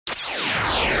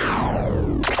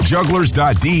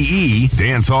Jugglers.de,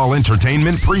 Dancehall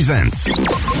Entertainment presents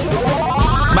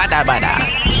Badda Badda,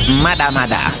 Mada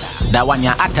Mada, the one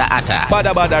ya ata.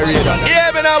 Badda Badda radio.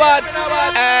 Yeah, me no bad.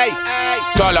 Hey,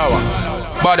 Talawa.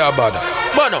 Badda Badda.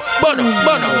 Bono.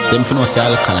 Them for no say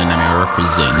alkaline and I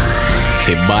represent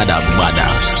for Badda Badda,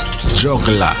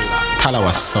 Juggler,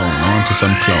 Talawa song. I want to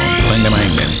some clown. Find them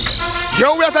in them.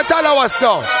 Yo, we are a Talawa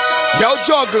song. Yo,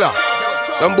 Juggler.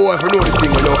 Some boy if you know the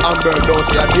thing, you know, Amber don't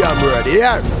say a damn word.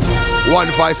 Yeah.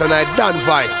 One voice and I done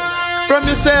voice. From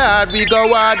the side we go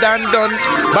hard and done.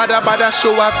 Badda Badda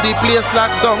show off the place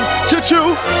locked down.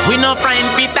 Choo-choo. We no friend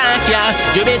we thank ya.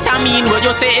 You better mean what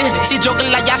you say. See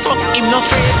Juggler ya so him no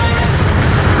afraid.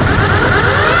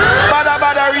 Badda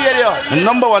Badda radio, the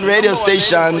number one radio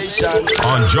station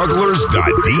on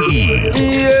Jugglers.de.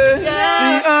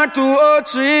 Yeah,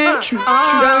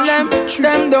 CR203.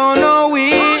 Them don't know we.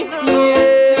 Yeah.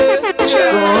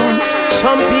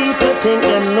 Some people think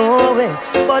them know it,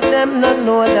 but them not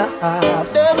know the half.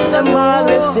 Them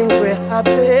always think we're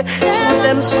happy, so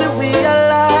them see we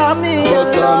alive.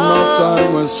 But enough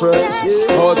time we stress.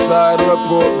 Outside we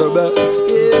put the best.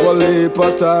 One leap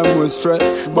of time we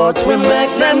stress, but we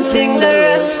make them think the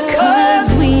rest.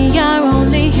 Cause we are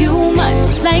only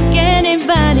human, like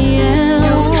anybody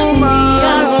else. We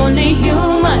are only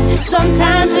human,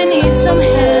 sometimes we need some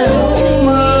help. We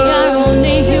are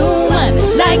only human,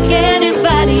 like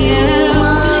anybody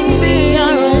else. We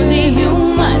are only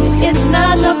human, it's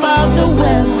not about the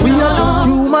wealth. We are just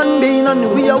human beings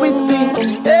and we are with sin.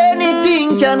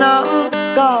 Anything can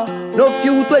happen. No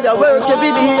few to your work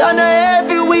every day and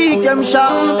every week them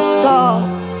shout.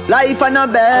 Life and a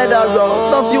bed a rust.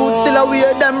 No youths still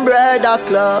away them bread a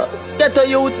class. Get the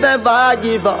youths never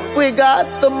give up. We got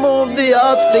to move the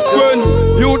obstacle. When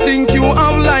you think you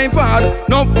have life hard,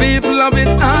 no people have it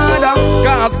harder.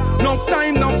 Cause no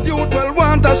time, no youth will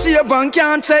want a shave and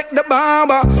can't check the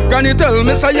barber. Granny tell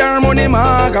me say your money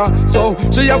maga, so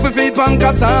she have to feed pan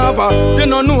cassava. You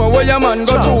don't know where your man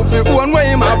go through for one way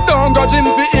him have. Don't go gym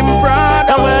for him proud.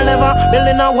 The world never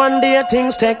building a one day.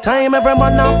 Things take time. Every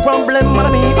man have problem, but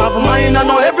me have mine. I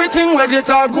know everything will get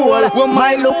a goal. We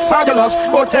might look fabulous,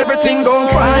 but everything's going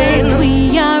fine.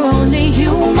 We are only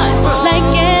human,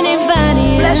 like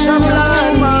anybody Flesh and else.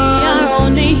 blood. We are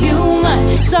only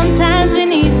human, sometimes we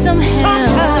need some help.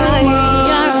 We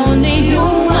are only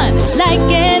human,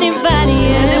 like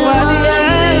anybody else.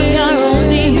 We are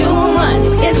only human,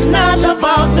 it's not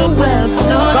about the wealth,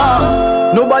 no.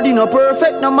 Nobody no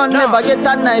perfect, no man never get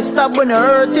a knife stab when it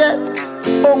hurt yet.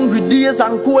 Hungry days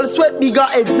and cold sweat, bigger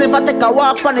heads never take a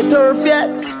walk on the turf yet.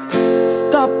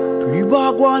 Stop,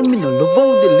 pre-walk one, me no love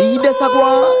how the leaders are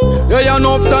going. Yeah,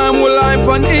 enough time with life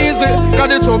and easy. Cause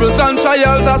the troubles and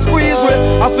trials are squeeze we.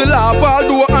 I feel laugh all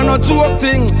do and a joke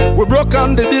thing. We broke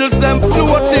on the bills, them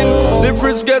floating. The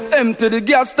fridge get empty, the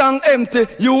gas tank empty.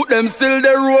 You them still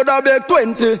the road a beg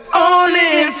 20.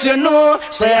 Only if you know,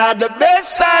 say at the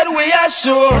best side we are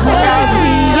sure. Cause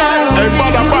we are only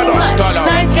human,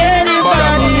 like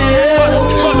anybody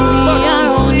else. We are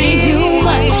only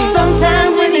human,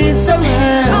 sometimes we need some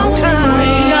help.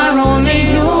 We are only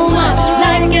human,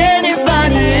 like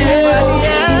anybody else.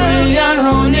 We are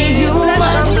only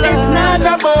human, it's not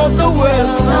about the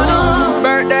world.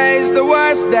 Birthdays, the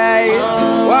worst days.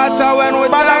 Water when we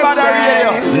Badda Badda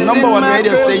radio, number one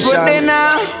radio station.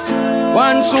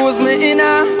 One shows me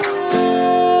inner,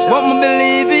 but me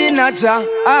believe in a Jah,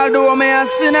 although me a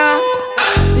sinner.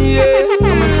 Yeah,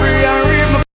 I'm a pray and read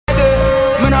my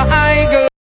Bible. Me no idle.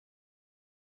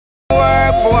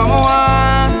 Work for what me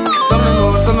want. So me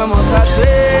know, so me must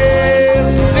achieve.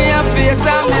 Me a faith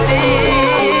and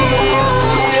believe.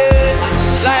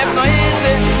 Yeah, life no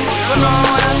easy, so no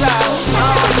one talk.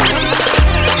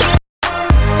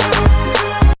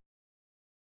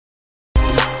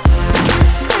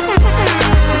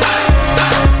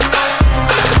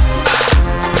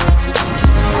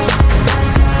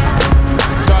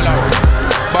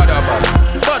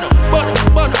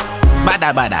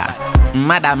 Badda Badda,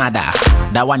 Mada Mada,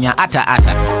 the one ya ata.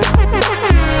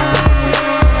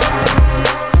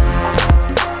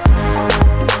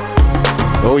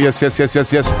 Oh yes. Big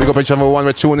up each and everyone.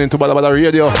 We're tuning into Badda Badda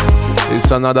Radio.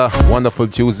 It's another wonderful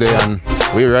Tuesday and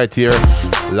we're right here,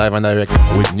 live and direct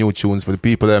with new tunes for the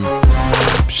people.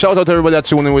 Shout out to everybody that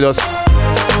tuning with us.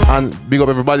 And big up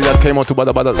everybody that came out to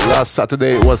Badda Badda last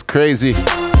Saturday. It was crazy.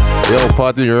 Yo,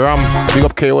 party Ram. Big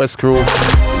up KOS crew,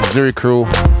 Zurich crew.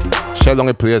 Shell down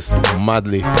the place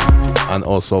madly and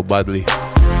also badly.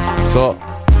 So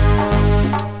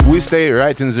we stay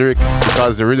right in Zurich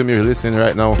because the rhythm you're listening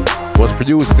right now was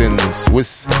produced in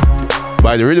Swiss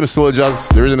by the Rhythm Soldiers.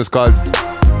 The rhythm is called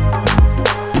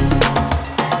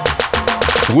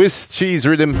Swiss cheese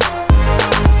rhythm.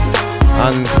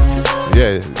 And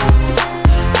yeah,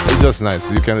 it's just nice.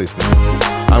 You can listen.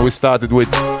 And we started with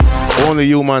Only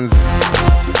Humans,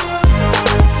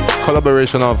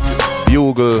 collaboration of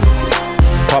Bugle,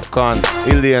 Popcorn,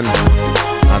 Ilian,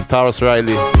 and Taurus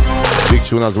Riley. Big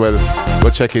tune as well. Go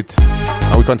check it.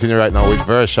 And we continue right now with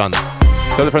Version.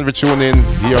 Tell a friend to tune in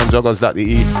here on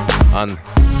Juggles.de and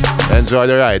enjoy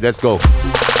the ride. Let's go.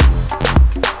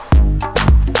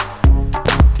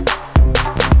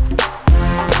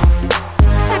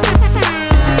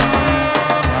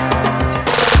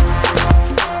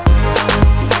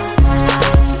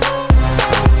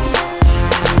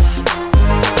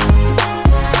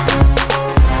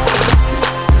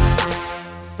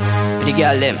 The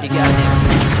girl them.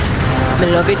 Me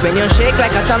love it when you shake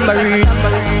like a tambourine.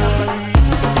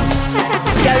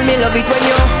 Girl, me love it when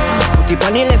you put it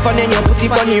on the left and then you put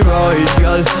it on the right,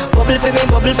 girl. Bubble for me,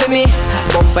 bubble for me.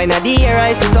 Bump in the air,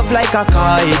 I sit up like a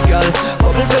kite, girl.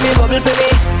 Bubble for me, bubble for me.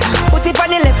 Put it on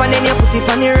the left and then you put it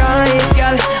on the right,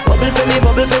 girl. Bubble for me,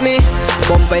 bubble for me.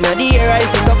 Bump in the air, I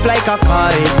sit up like a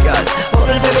kite, girl.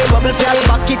 Bubble for me, bubble for me.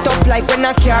 Back it up like when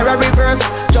a car a reverse.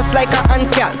 Just like a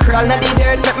ants, girl. Crawl na the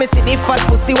dirt. Make me see the fat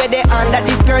pussy where they under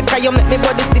the skirt. Cause you make me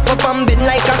body stiff up and bend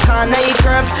like a corner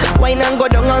curve. Wine and go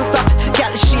down and stop.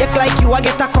 Girl shake like you a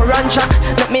get a current shock.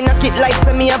 Make me knock it like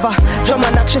semi ever. Drum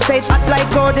and knock, she say it hot like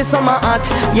how the summer hot.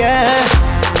 Yeah.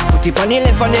 Put it on the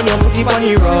left and then you put it on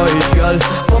the right, girl.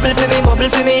 Bubble for me, bubble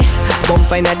for me.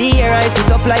 Bump in the air, I sit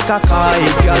up like a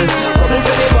kite, girl. Bubble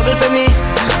for me, bubble for me.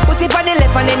 Put it on the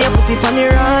left and then you put it on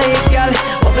the right, girl.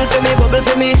 Bubble for me, bubble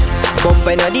for me. Bump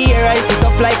in the air, I sit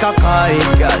up like a kite,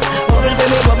 girl. Bubble for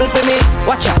me, bubble for me.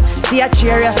 Watch ya, see a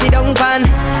chair, you sit down pan.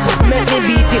 Make me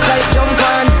beat it like jump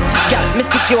on. Girl, me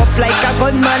stick you up like a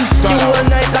gunman. The whole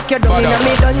night lock you down in a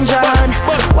me dungeon.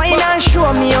 Why not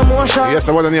show me emotion? Yes,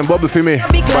 I want the name Bubble for me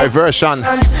by Version.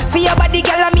 For your body,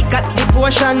 girl, me got the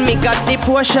potion, me got the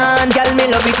potion. Girl, me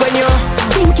love it when you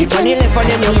put it on the left and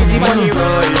then you put it on the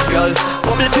right, girl.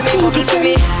 Bubble for me, bubble for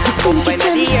me. Bump in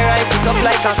the air, I sit up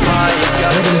like a kite,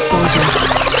 girl.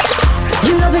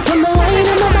 You love it on the wine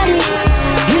on my body.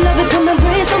 You love it on the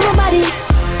brace on my body.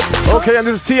 Okay, and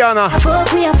this is Tiana.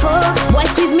 Fuck, we are fuck. Why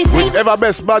squeeze me tight? With Ever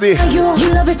Best Body.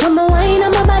 You love it on my wine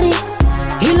on my body.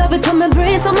 You love it on my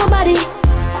brace on my body.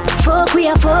 Fuck, we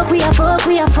are fuck, we are fuck,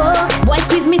 we are fuck. Why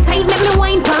squeeze me tight, make me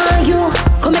wine pan you.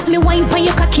 Come make me wine pan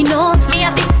your cocky, no. Me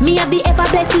have the ever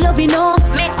blessed love, you know.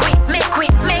 Make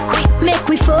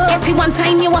we fuck. Get it one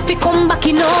time, you have to come back,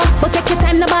 you know. But take your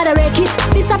time, no bother wreck it.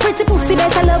 This a pretty pussy,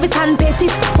 better love it and pet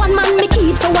it. One man me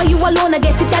keep, so why you alone, I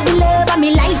get it. You the love of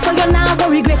me life, so you now go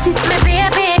regret it. My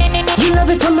baby, you love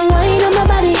it on my wine on my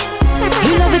body.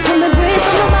 You love it on my brace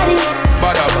on my body.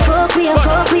 Fuck, we are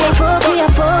fuck, we are fuck, we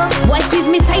are fuck. Why squeeze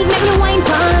me tight, make me wine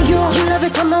pan you. You love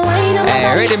it on my wine on my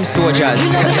body. Rhythm soldiers.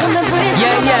 You love it on my brace.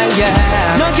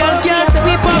 Yeah. No girl can't say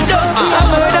we popped up. I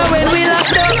heard her when we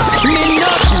locked up. Me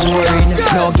not boring.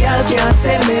 No girl can't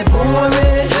say me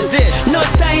boring. No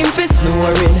time for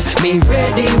snoring. Me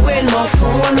ready when my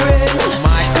phone ring.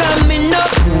 Come me not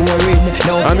boring.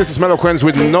 No. And this is Meloquence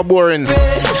with No Boring.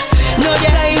 No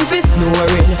time for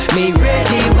snoring. Me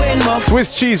ready when my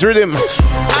Swiss cheese rhythm.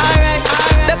 Alright.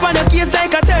 Step on the case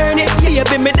like a turn it. Yeah, you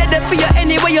be me dead for you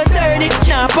anyway you turn it.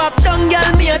 Can't pop down,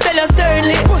 girl, me I tell you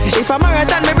sternly. If a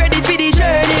marathon, me ready for the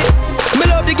journey. Me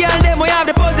love the girl, them we have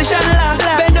the position lock.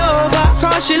 Bend over,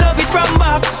 cause she love it from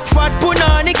back. Fat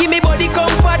punani, give me body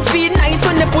comfort. Feel nice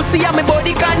when the pussy and me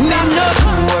body contact. Me no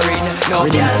boring, no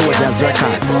Rhythm Soldiers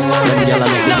Records. Them girl make me get up.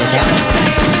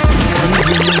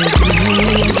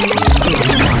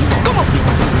 Come on,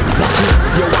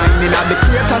 you're whining at the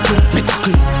crater too.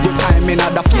 You're timing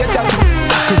at the theater too.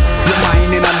 You're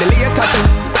whining at the later too.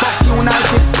 Fuck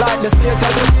United like the theater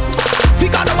too.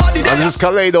 Figure the body there. And this is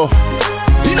Kaleido.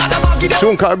 In the baggy there.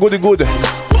 Tune called Goody Good.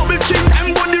 Bubble chin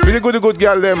time body. Really good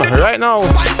girl them right now.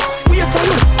 Wait till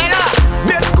you.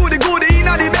 Best goody in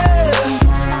the bed.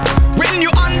 When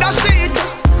you under sheet,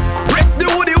 rest the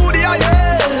woody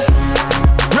yeah.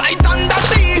 Right under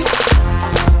sheet.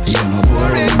 You know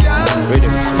boring girl.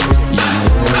 Rhythm Soldiers. You know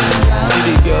boring girl. See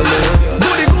the girl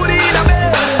Goody in the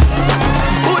bed.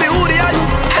 Woody are you?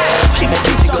 She make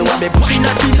it chicken when me pushing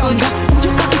at the longer. Who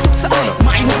you cock it up so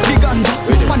mine the ganja.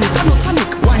 Panic and no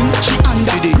tonic. Wine she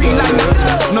under. Green line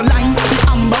no line the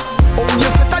amber. Oh you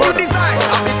set a new design.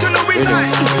 I bet you know resign.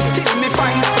 Tell me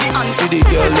fine the answer. the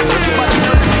girl but you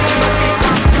know no feet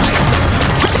past right.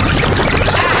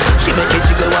 She make it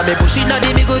jiggle while me pushing on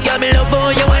the big girl. Me love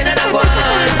for you wine and I go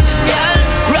on. Girl,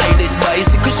 ride it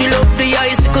bicycle. She love the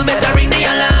icicle. Better ring the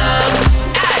alarm.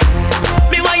 Hey,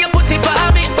 me want you put it for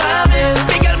me.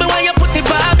 Me girl, me want you put it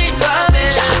for me.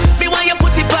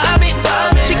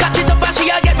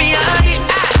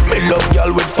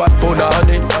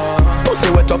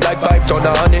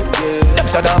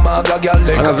 said I'm a girl.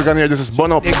 And as you can hear, this is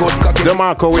Bun Up.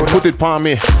 DeMarco will put it palm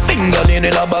me. Finger in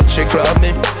the back, she grab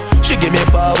me. She give me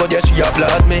forward, yeah, she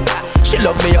applaud me. She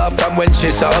love me off from when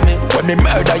she saw me. When me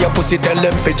murder your pussy, tell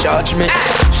them fi charge me.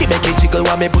 She make it jiggle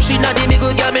while me push it, not me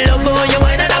good girl, me love for you,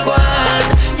 why not I go on?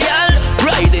 Y'all,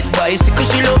 ride it bicycle,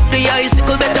 she love the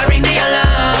icicle, better ring the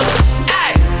alarm.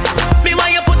 Hey, me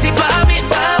want you put it for me,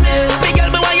 me girl,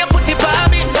 me want you put it for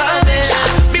me,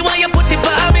 me want you put it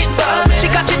for me, she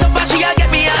catch it up and she a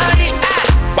get me on it.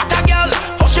 What a girl,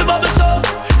 how she bubble so?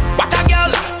 What a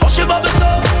girl, how she bubble so?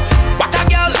 What a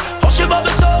girl, how she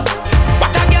bubble so?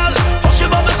 What a girl, how she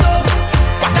bubble so?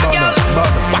 What a girl,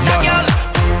 what a girl,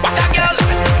 what a girl,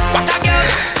 what a girl,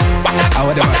 what a girl. I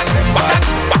would have said them bad.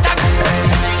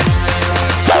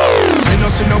 Me no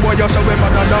see no boy you say we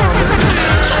bad down.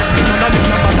 Trust me, no live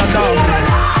no bad down.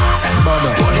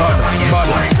 Bad.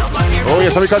 Oh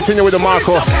yes, so we continue with the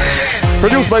Marco.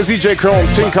 Produced by ZJ Chrome,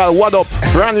 thing called What Up,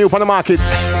 brand new on the market.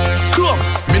 Chrome,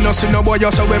 me no see no boy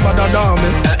you say we bad down.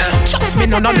 Trust me,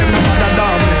 none of them no bad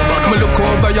down. Me look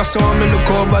over your son, me look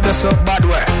over the son. Bad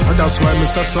way. And that's why me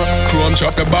say so. Chrome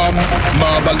drop the bomb.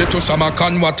 Marvel it to some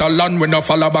can what a land. We no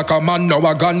follow back a man. No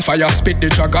a gun fire spit the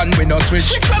dragon. We no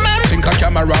switch. Think a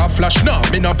camera flash. No,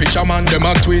 me no picture man. Them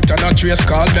a tweet and a trace.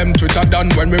 Call them Twitter done.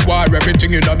 When we war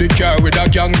everything in the car with a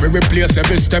gang. We replace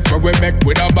every step where we make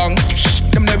with a bang.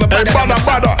 Them never bother.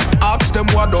 Badda. Ask them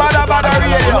what up. Badda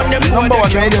radio. Number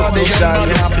one radio station.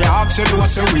 If you ask them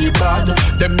what's a we bad.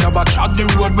 Them never trod the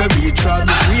road where we trod.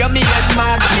 We are me head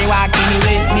mad. Me walk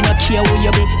anyway. Me no care who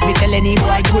you be. Me tell any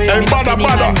boy go. Me no penny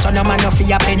man. So no man no fi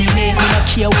a penny me. Me no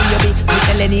care who you be. Me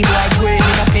tell any boy go.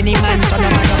 Me no penny man. So no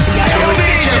man no fi a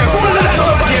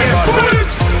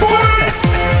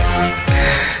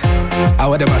I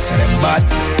would have said them bad.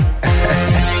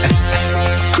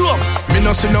 Me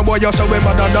no see no boy you say we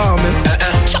bad down me.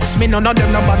 Trust me, none of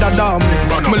them no bad down me.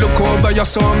 Me look over your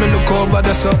son, me look over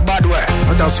the son. Bad way.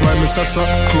 And that's why me say so.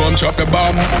 Chrome drop the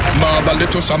bomb. Marvel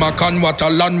it to some can what a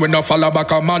land. We no follow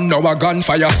back a man. No a gun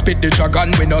fire spit the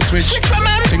dragon. We no switch.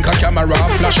 Think a camera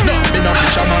flash. No, me no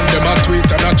picture man. Them a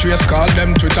tweet and a trace. Call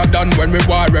them Twitter done. When we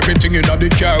war everything in the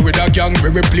car with a gang.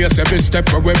 We replace every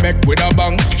step where we make with a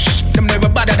bang. Them never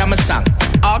better than my song.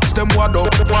 Ask them what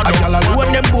up. A gal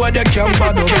alone them boy they can't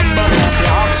bad up. If you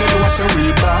ask them what's a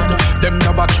we bad. Them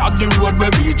never trod the road where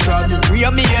we trod. We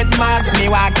are me head mad. Me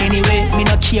walk anyway. Me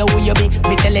no care who you be.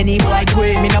 Me tell any boy go.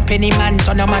 Me no penny man.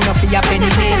 So no man no fi a penny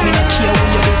me. Me no care who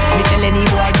you be. Me tell any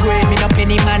boy go. Me no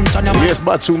penny man. So no man. Yes,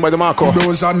 bad tune by the Marco.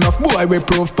 Those enough boy we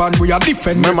proof pan. We are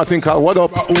defend. Remember thing called What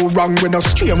Up. Who wrong we no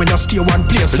stray. We no stay one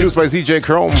place. Produced by ZJ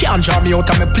Chrome. Can't draw me out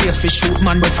of my place for shoot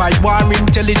man. We fight war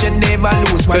intelligent never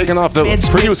lose. Taking off the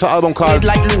producer album called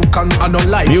like Luke and no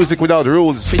life. Music Without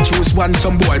Rules. If you choose one,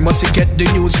 some boy must get the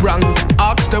news wrong.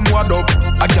 Ask them what up.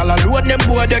 A gal alone them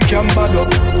boy they can't bad up.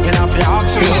 And if you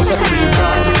ask them what's we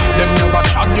bad. Them never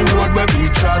trod the road where we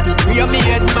trod. We are me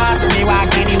head mad, me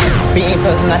walk anywhere.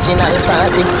 People's National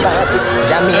Party.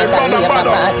 Jamaica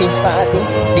Labour Party.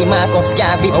 The Marcus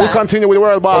Garvey. We'll continue with the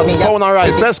World Boss. Phone and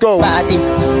Rice. Let's go.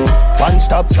 One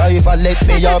stop driver, let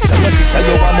me off. Tell your sister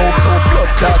you a move to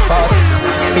blood clot fast.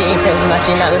 People's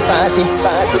National Party.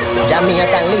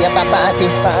 Jamaica Labour Party.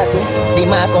 The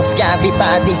Marcus Garvey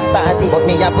Party. But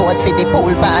me a vote for the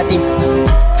pool party.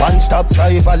 One stop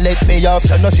driver, let me off.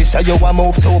 Tell your sister you a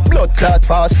move to blood clot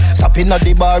fast. Stopping at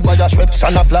the bar by a Schweppes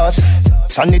and a floss.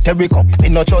 Sanitary cup, me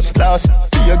no just glass.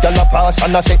 Here gyal a pass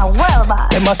and I say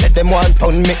them a say them want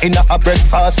turn me in a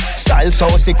breakfast. Style so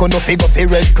sick no figure fi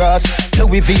Red Cross.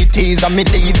 Louis VT's and me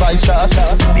Levi's shoes.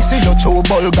 Me see you true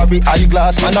Bulgari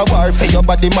eyeglass. Man a war for your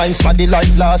body mind smaddy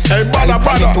life last. Hey Badda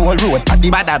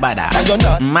Badda.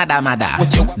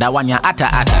 That one ya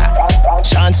atta.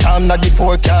 Chance time na the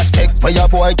forecast. Take for your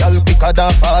boy gyal quicker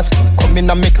than fast. Come in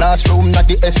a me classroom na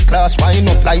the S class. Wind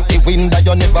up like the wind that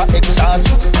you never exhaust.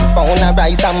 Pound a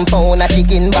rice and pound a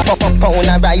chicken back. Pound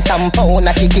a rice and pound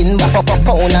a chicken back.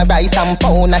 Pound a rice and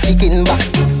pound a chicken back.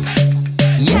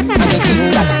 Yeah, I'm a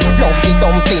king back. Love the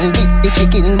dumpling with the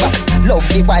chicken back. Love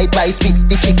the white rice with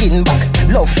the chicken back.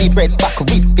 Love the bread back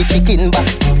with the chicken back.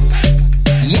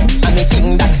 Yeah, I'm a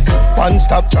king that. One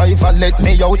stop driver, let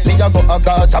me out. Me a go a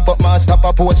Gaza, but man stop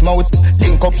a Portsmouth.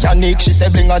 Link up Yannick, she say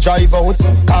bling a drive out.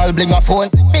 Call bling a phone,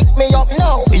 pick me up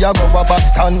now. We a go a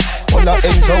Boston. full of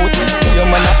ends out. Here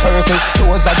man a circle,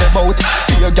 toes at the boat.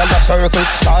 Here gal a circle,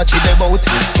 starchy the boat.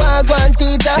 Wagwan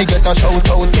teacher, he get a shout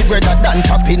out. He brother than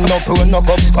tapping up, run up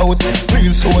scout.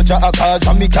 Real soldier a cause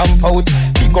and me camp out.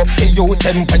 Pick up the youth,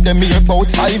 them when them here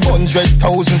about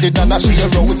 500,000. They done a share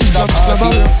out. It's a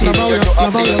party, here to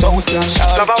a place house.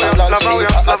 Sharp, challenge,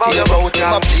 speaker, a tear out.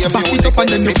 Him a play music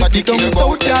when everybody care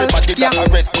about. Everybody got a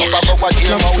red cup of what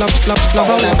hear out.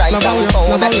 Phone and rice and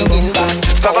phone at the instant.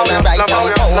 Phone and rice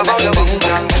and phone at the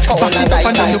instant. Phone and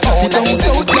rice and phone at the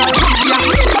instant.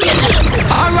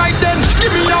 Alright then,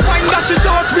 give me a wine that she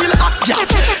don't real hot, yeah.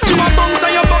 You a bounce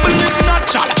and your bubble lip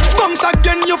natural. Bounce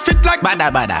again, you fit like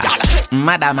Badda, badda.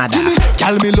 Mada, mada.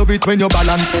 Girl, me love it when you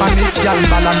balance pan it. Girl,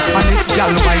 balance pan it.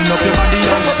 Girl, wind up your body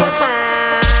and stuff.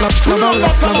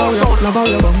 Love how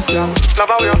you bounce, girl. Love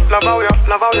how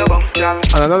you bounce, girl.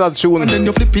 And another tune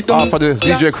for the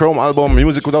DJ Chrome album,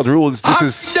 Music Without Rules. This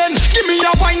is then give me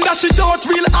a wine that she don't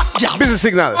real hot, girl. Busy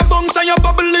Signal. A bounce and your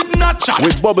bubble it natural.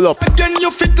 With Bubble Up. Again,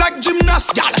 you fit like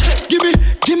gymnast, girl. Give me.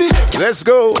 Let's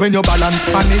go. When you balance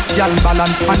pan it, girl,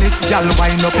 balance pan it. Girl,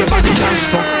 wind up your body and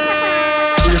stuff.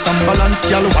 Brace and balance,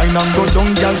 girl, wine and go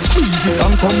down, girl, squeeze it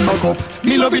and come back up.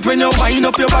 Me love it when you wind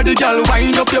up your body, girl,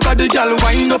 wind up your body, girl,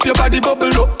 wind up your body,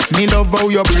 bubble up. Me love how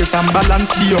you brace and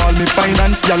balance, the all me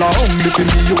finance, girl, only for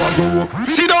me you a go up.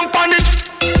 Sit down pan it.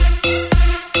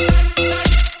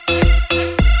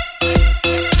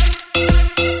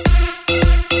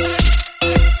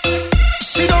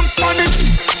 Sit down pan it.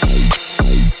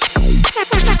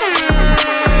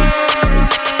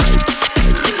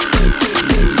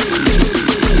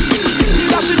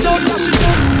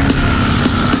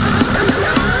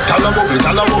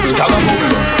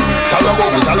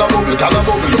 Tala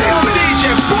bubble. DJ,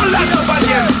 pull that up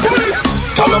again. Pull it.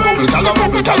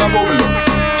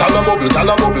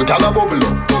 Tala bubble.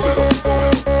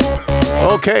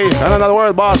 Okay, and another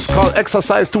word, boss, called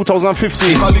Exercise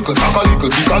 2015.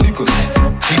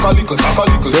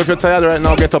 So if you're tired right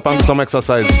now, get up and do some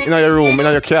exercise. In your room, in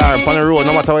your car, on the road,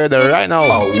 no matter where you're there right now.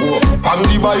 Pan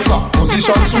the bike,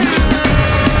 position switch.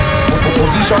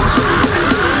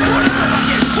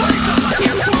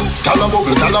 Tala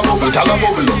bubble. Can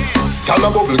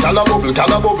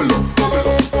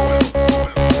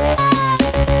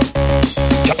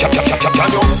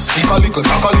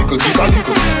you take a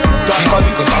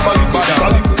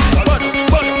lick?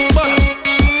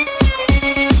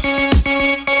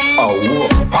 Oh,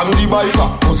 pan the bike,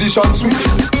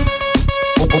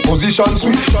 position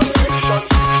switch.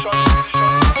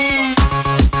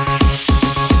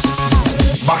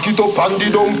 Back it up and the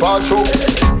dumper choke.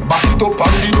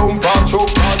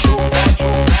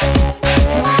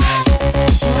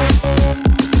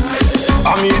 I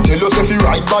mean, tell us if you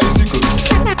ride bicycle.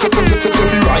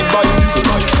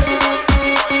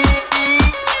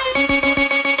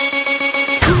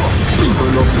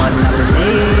 People up man, I'm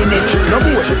in it. No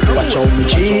boy, watch how me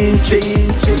jeans fit.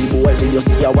 Boy, when you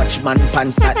see a watchman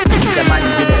pants at the man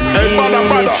give them it.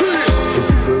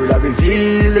 I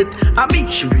reveal it. I mean,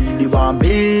 she really want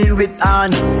me with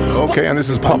Annie. Okay, and this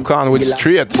is Popcorn with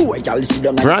Straight.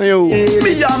 Brand new.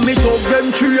 Me and me talk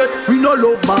them straight. We no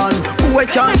love man. Boy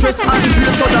can't dress and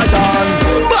dress other than.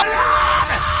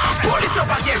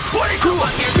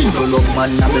 People love man,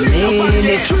 I'm in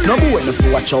it. No boy, if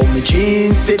you watch how me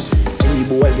jeans fit. Any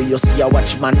boy when you see a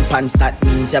watchman pants, that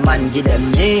means a man give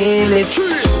them nail it.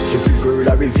 Every girl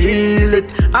I reveal it.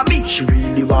 I mean, she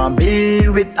really want me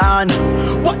with Annie.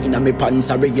 What in a me pants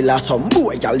a regular, some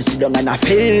boy y'all sit down and I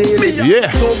feel it.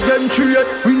 Yeah. Talk them straight,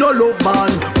 we no love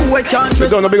man. Boy can't dress. We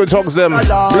don't know big talks them. We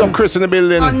got Chris in the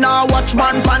building. And now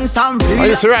watchman pants and real. And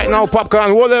you see right now,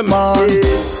 Popcorn, hold them.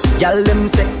 Y'all them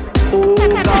say, oh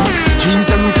God, jeans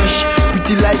them fresh,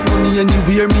 pretty like money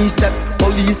anywhere me step.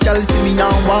 Police y'all see me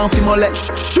now, want fi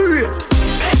molest. Straight.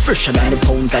 Fresher than the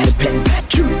pounds and the pence.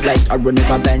 Treat like a run of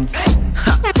a Benz.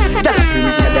 That I bring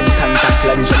with them contact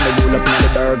lens. And they roll up in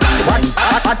the burg and the buns.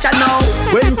 Watch out now.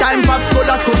 When time pops go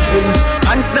like crush wins.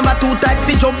 Pants never too tight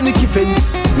fi jump Nicky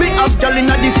fence. Me have girl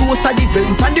inna the force of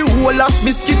defense. And the whole of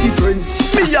biscuity friends.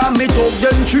 Me and me talk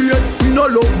them trade. We no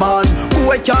love man.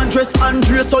 Boy can't dress and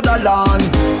dress other land.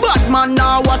 Bad man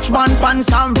now watch man pants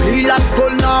and real as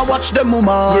skull now watch them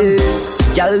woman. Yeah.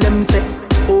 Y'all them say,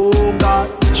 oh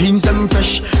God, jeans them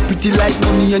fresh, pretty like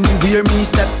money anywhere me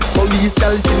step. Police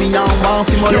girl see me now, want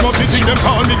fi molest. You must be think them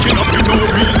call me king up for no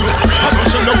reason. I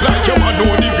must look like you want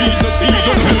know the reason.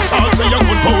 Season, pills, say you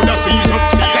good powder season.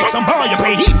 Like some boy you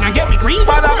play heat and get me green.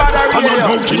 Badda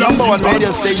radio, number one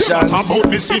radio station. About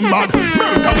me sin bad,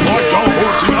 murder boy you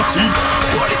out in a sea.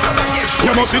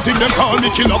 You must think them call me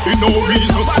killer for no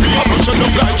reason. I push it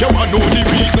up like you want know the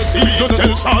reason. Season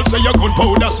tell Salt say you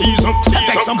gunpowder season.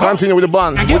 Continue with the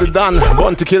band, with the Dan,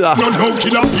 Bounty Killer. No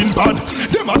killer in bad.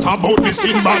 Them a talk about me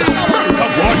sin bad. Murder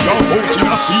boy, you're out in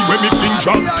a sea when me fling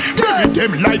drop. Bury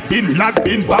them like bin lad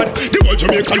bin bad. The whole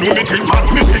Jamaica know me think bad,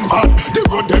 me bin bad. The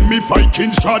road them me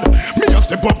Vikings trod. Me a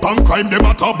step up and crime, them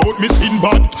a talk about me sin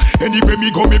bad. Anyway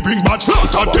me go me bring bad.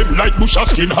 Slaughter them like bush a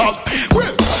skin hog.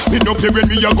 Well, me no play when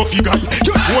me a go figure.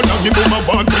 You know now him mama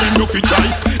born tell him no fi try.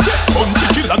 This Bounty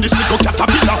Killer, this little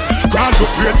caterpillar. Crawl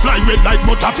up red fly red like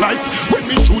butterfly. When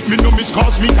me shoot me no miss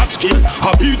cause me got skill.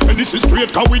 I beat when this is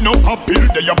straight cause we no pop pill.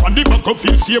 They up on the back of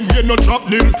field same way no drop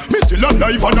nil. Me still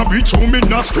alive and I breathe through me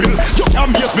nostril. You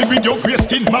can't maze me with your grey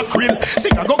skin mackerel.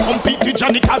 Sing I go compete with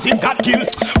Johnny cause him got kill.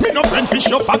 Me no friend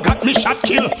fish up I got me shot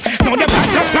kill. Now the back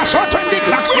just splash out when the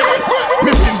clocks kill.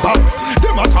 Me win back.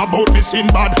 Them a talk about me sin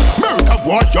bad. Murder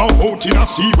boy you're out in a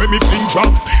sea when me fling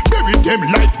drop. Bury them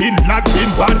like bin lad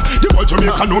bin bad. The whole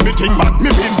Jamaica know me think bad. Me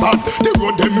bin bad. The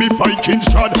road them me Vikings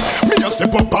trod. Me a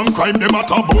step up and crime them a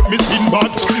talk about me sin bad.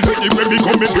 Anyway me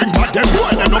go me bring back them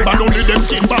boy. They no bad only them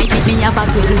skin bad. Me have a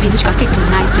 12-inch cocky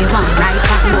tonight. Me want right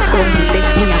back. No come me say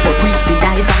me have a greasy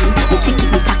dive on. Me tick it,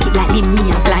 me tack it like me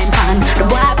a blind pan. The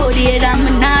boy body head and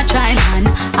me not try man.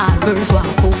 All girls want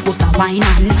to post a wine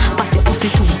on. But the pussy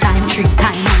 2 times, 3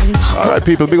 times man. Alright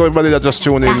people, big up everybody that just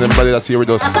tuned in, everybody that's here with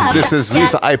us. This is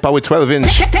Lisa Ipa with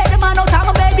 12-inch. Take the man out of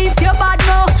my bed if you're bad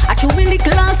no. I chew me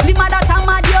little and slimmer that I'm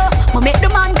mad yo. Me make the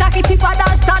man cocky if I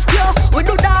dance that yo. We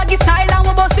do doggy style and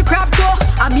we bust the crap yo.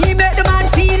 And me make the man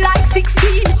feel like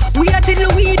 16. Wait till the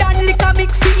weed and liquor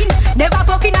mixing. Never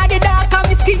fucking at the dark and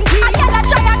me skin clean. A girl a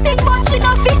try a thing but she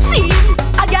not fit feel.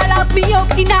 A girl have me up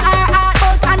in a heart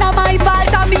but and a my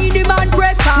fault and me the man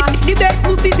prefer. The best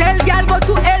pussy tell girl go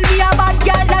to hell me a bad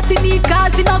girl that he need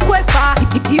cause he not queffer.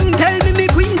 Him tell me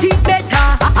queen think better.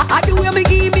 I do way me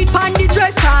give it pan the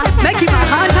dresser. Make him a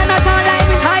hand and a turn like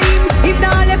me time. If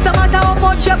not left no matter how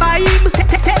much you buy him.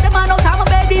 Take the man out of my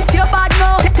bed if you're bad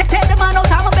no. Take the man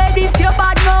out of my bed if you're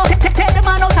bad no. Take the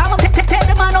man out of my take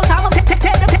the man out of my take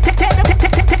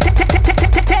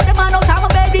the man out of my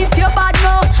bed if you're bad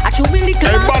no. I chew me little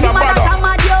and slim and that I'm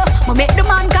mad yo. Me make the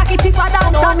man cocky if I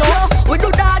dance that yo. We do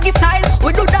doggy style,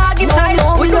 we do doggy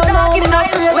style, we do doggy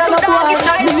style, we do doggy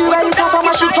style. Me ready to have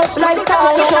a shit up like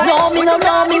that. No, me no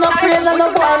afraid of no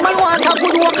boy. Man want a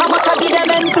good work, I'm a cocky them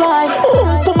employ.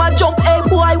 Put my jump, hey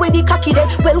boy, with the cocky there.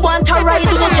 Well want a ride,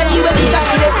 do not tell you where the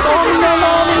jockey there. No, me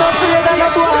no afraid of no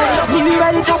boy. Me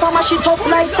ready to have a shit up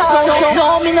like that.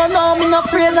 No, me no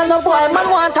afraid of no boy. Man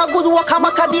want a good work, I'm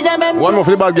a cocky them employ. One more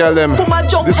for the bad girl them.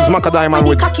 This is Maca Diamond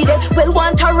with well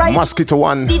want a ride. Mosquito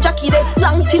One. The jockey there,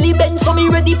 long till he bend, so me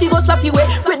ready fi go slap you way.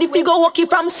 Ready fi go walkie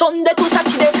from Sunday to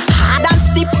Saturday. Hard and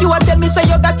stiff, you a tell me say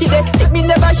you got it there. Take me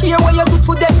never hear what you do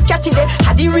to them catty there.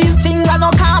 Had the real thing and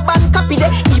no carbon copy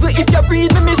there. Even if you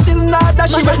breathe me still not that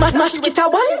shit. Mosquito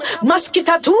 1,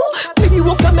 mosquito 2. Maybe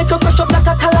walk and make you crush up like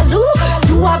a callaloo.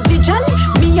 You have the gel,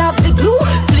 me have the glue.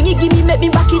 Flingy give me, make me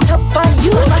back it up on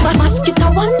you. Mosquito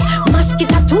 1,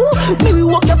 mosquito 2. Maybe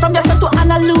walk you from your son to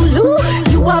Honolulu.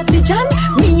 You have the gel,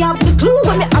 me have the glue.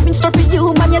 When me having stuff for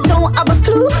you, man, you don't have a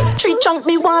clue. 3 chunk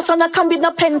me once and I come with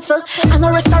no pencil. And a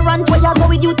restaurant where you go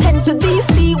with utensil.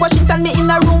 DC, Washington, me in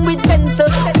a room with pencil.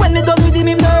 When me done with him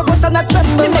nervous and I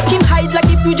tremble. Me make him hide like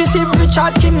the fugitive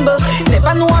Richard Kimball.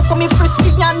 Never know so me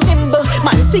frisky and nimble.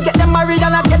 Man, forget them married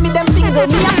and I tell me them single.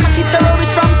 Me a cocky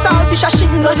terrorist from Saltfish a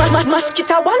shingle.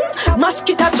 Mosquito 1,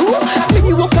 mosquito 2.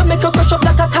 Maybe walk and make you crush up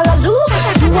like a callaloo.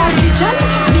 You have the gel,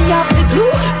 me have the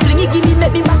glue. Flingy give me,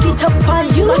 make me back it up on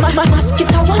you.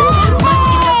 Mosquito 1,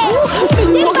 mosquito 2.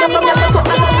 Maybe walk and from your son to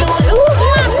Honolulu.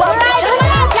 You have the gel,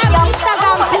 me have the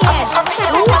glue.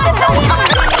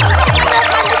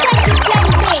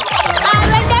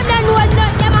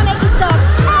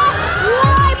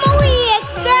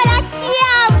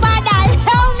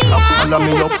 Follow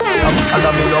me up, stop,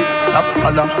 follow me up, stop,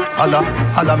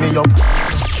 follow me up.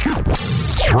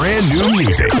 Brand new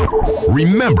music.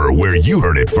 Remember where you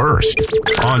heard it first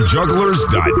on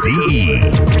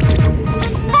jugglers.de.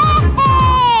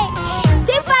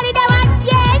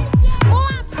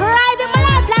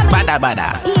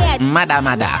 Badda,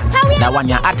 mada. That one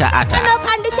ya atta. No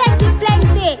can detective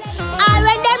plenty. And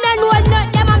when them no know not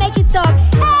them a make it up.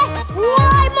 Hey,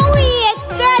 why me wait?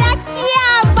 Girl, I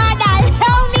can't bother.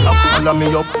 Help me out. Follow me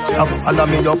up, stop, follow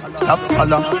me up, stop,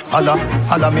 follow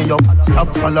me up,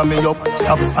 stop, follow me up,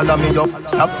 stop, follow me up,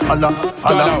 stop, follow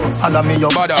me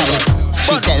up.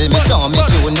 She tell me don't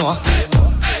make you know,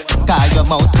 cause your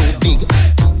mouth too big,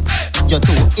 you're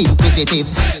too inquisitive.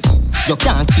 You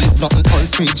can't keep nothing on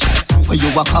fridge. Where you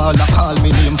a call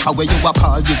me name. For where you a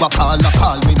call me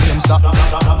name, sir.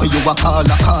 Where you a call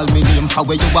me name. For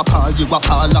where you a call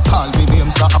me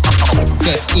name, sir.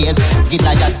 Deaf ears,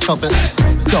 Goliath trouble.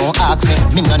 Don't ask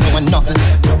me no know nothing.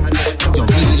 You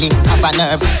really have a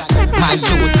nerve. My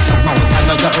youth, come out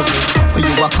and yours. Where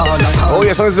you a call Oh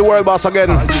yes, and it's the World Boss again.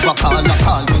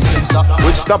 call me name, sir.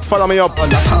 Which Stop Follow Me Up.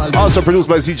 Also produced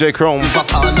by CJ Chrome.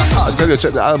 I'll tell you,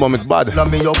 check the album, it's bad. Follow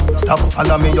me up, stop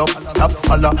follow me up, stop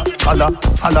follow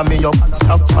me up,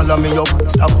 stop follow me up,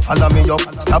 stop follow me up,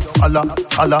 stop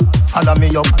follow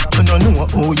me up. You don't know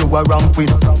who you are ramp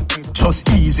with. Just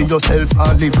easy yourself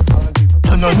and live.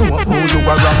 You don't know who you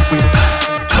are ramp with.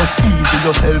 Just easy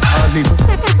yourself and live.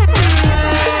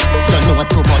 You know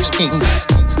too much things.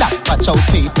 Stop watch out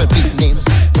people business.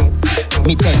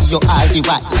 Me tell you all the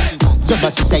while. You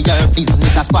must say your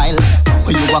business a spoil.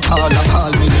 Where you a call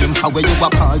me name. For where you a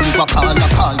call me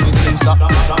name, sir.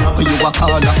 Where you a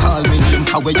call me name.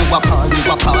 For where you a call me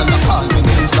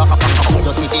name, sir.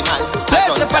 You see the man.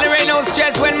 Let's up on the rain, no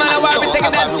stress. When man I want me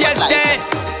taking that just dead.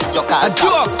 A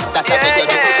joke.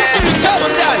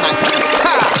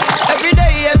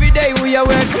 Every day we are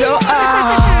work so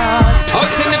hard.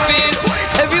 Out in the field.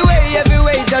 Every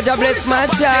way, Judge bless my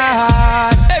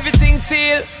child. Everything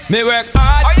seal. Me work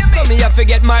hard, so me have to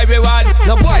get my reward.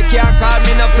 No boy can't call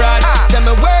me no fraud. So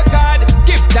me work hard,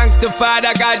 give thanks to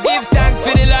Father God. Give thanks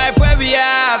for the life where we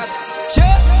have.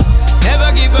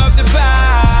 Never give up the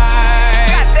fight.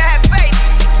 Got to have faith.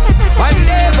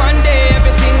 One day,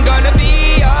 everything gonna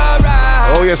be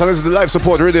alright. Oh yes, and this is the life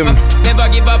support rhythm. Never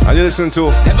give up. And you listen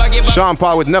to Sean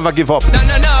Paul with Never Give Up. No,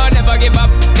 never give up.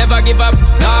 Never give up.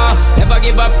 No, never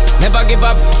give up. Never give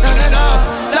up.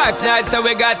 No. Life's nice, so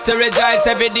we got to rejoice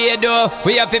every day, though.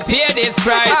 We have to pay this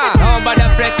price. Don't bother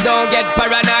fret, don't get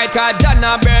paranoid. Cause John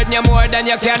not burden you more than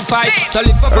you can fight. So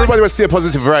live up. Everybody will stay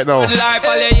positive right now.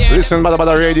 Listen,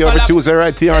 Badda Radio every Tuesday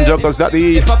right here on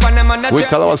Jugglers.de with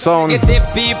Talawa Sound.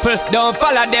 People don't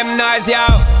follow them noise, yo.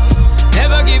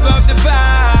 Never give up the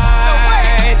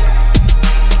fight.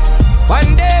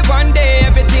 One day,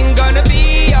 everything gonna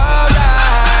be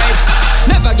alright.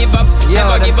 Never give up,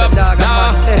 never give up, no.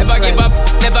 Never give up,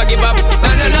 never give up, no,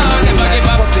 never give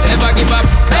up, never give up,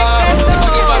 no.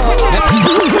 Never give up.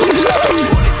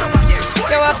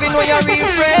 You have to know your real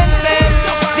friends, them.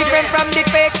 Different from the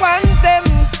fake ones, them.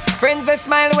 Friends that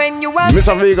smile when you are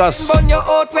Mr. Vegas burn your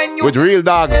out when you with Real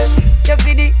Dogs. You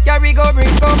see the carry go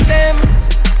bring come them.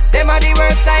 Them are the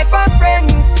worst type of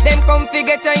friends. Them come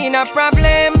figure you in a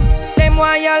problem. Them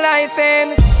want your life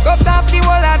in. Cut off the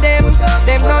whole of them.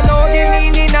 Them don't know the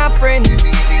meaning of friends.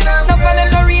 None of them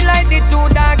don't real like the two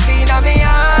dogs in a me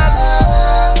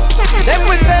heart. Them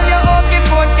will sell you out the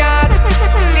phone card.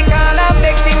 We call and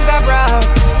big things abroad.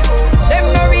 Them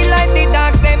don't real like the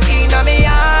dogs. Them in a me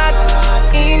heart.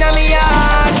 In a me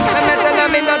heart. I'm not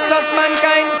telling me not just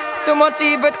mankind. Too much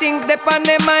evil things they on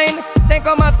their mind. They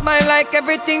come and smile like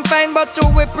everything fine. But true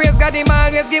we praise God, him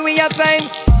always give me a sign.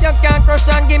 You can't crush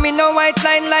and give me no white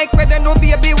line. Like whether no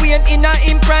baby Wayne in a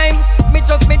in prime. Me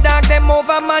just me dog them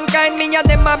over mankind. Me and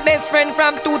them my best friend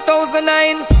from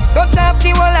 2009. Cut off the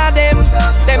whole of them.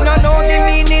 Them not know the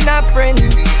meaning of friends.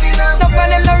 No for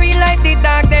them no real like the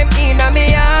dog. Them in a me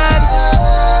yard.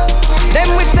 Them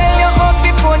we sell you out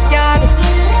the phone card.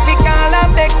 We call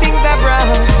and beg things abroad.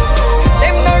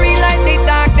 Them no real like the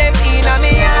dog. Them in a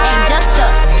me yard. Ain't just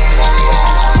us.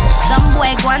 Some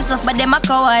boy go on tough but them a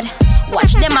coward.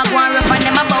 Watch them a go and rough and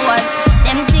them a bowers.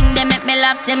 Them thing they make me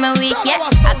laugh till me weak, yeah.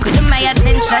 I couldn't my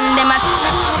attention, them a...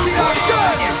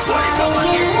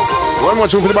 One more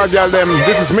tune for the bad girl them.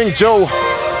 This is Ming Joe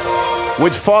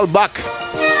with Fall Back.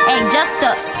 Hey, just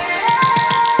us.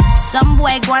 Some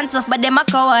boy go on tough but them a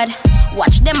coward.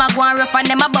 Watch them a go and rough and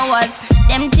them a bowers.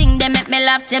 Them thing they make me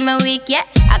laugh till me weak, yeah.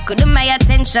 I couldn't my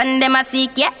attention, them a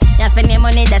seek, yeah. Now spend your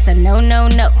money, that's a no. That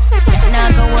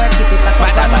not go work if you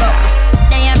pack up and go.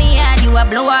 Damn me hard, you a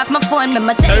blow off my phone.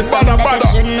 But tell you something that you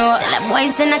should know. Tell a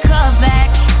boy send a call back,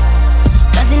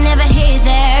 cause he never hear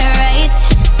that right.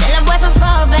 Tell a boy for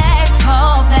fall back,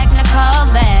 no call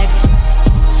back.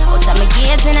 Oh, tell me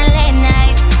kids in a late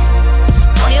night.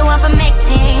 Boy, you want to make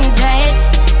things right.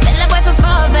 Tell a boy for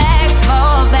fall back,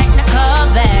 no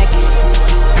call back.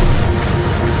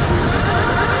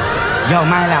 Yo,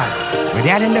 my lad, where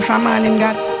they are in the farm morning,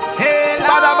 God? Hey,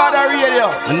 Badda Radio,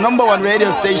 the #1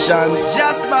 radio station.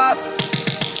 Just boss.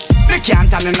 Me can't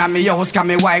tell in me house, cause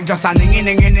me wife just a ning in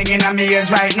me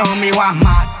ears right now, me want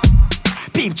mad.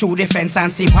 Peep through the fence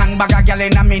and see one bag of girl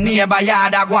in me neighbor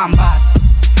yard a go and bad.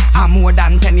 I'm more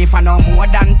than 10 if I know more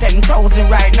than 10,000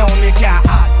 right now, me can't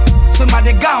add.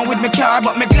 Somebody gone with me car,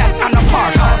 but me glad I'm not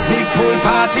far. Cause big pool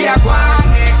party a go on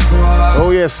next door.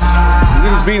 Oh yes,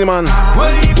 this is Beanie Man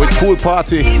with Cool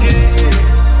Party.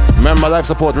 Remember life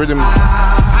support rhythm.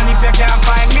 And if you can't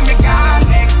find me, me gone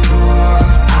next door.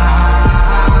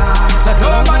 So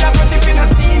don't bother for if you not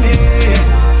see me.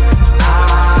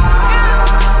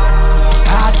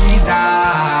 Parties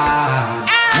on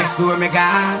next door, me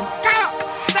gone.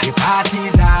 The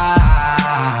parties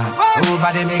on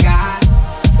over the me gone.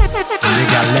 Till the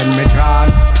girl let me drown.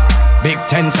 Big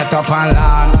tent set up on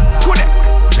lawn. Good.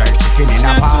 Jerk chicken in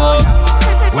a pan.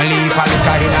 Well, leave a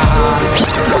liquor in a hand.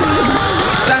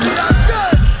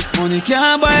 Money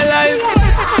can't buy life.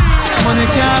 Money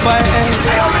can't buy health.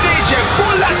 Hey, I'm a DJ.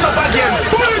 Pull that up again.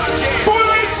 Pull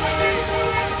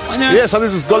it. Yes, and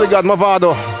this is Gully God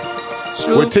Mavado.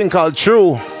 We think called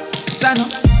True.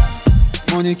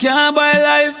 Money can't buy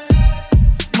life.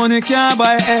 Money can't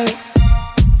buy health.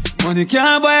 Money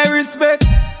can't buy respect.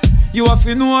 You have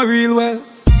to know real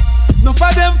wealth. No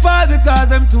for them fall because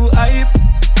them too hype.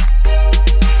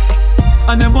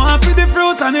 And them want to the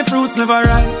fruits and the fruits never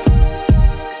ripe.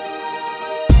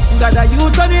 Got a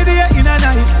youth on the day in a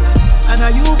night. And a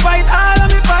you fight all of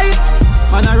me fight.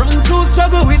 Man I run through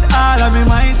struggle with all of me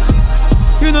might.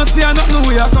 You know see I don't know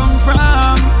where you come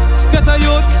from. Get a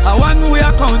youth, I want where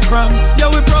you come from. Yeah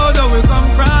we proud of where we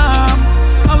come from.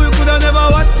 And we coulda never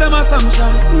watched them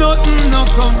assumption. Nothing no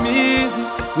come easy.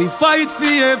 We fight for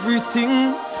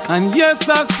everything. And yes,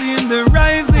 I've seen the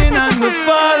rising and the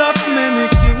fall of many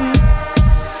kings.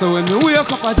 So when we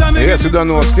wake up a jam, yes, you don't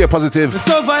know, stay positive. We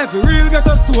survive, we real get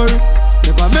a story.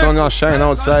 Sun will shine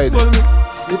outside.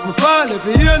 If me fall, if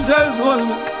the angels hold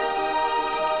me.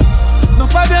 No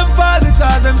for them fall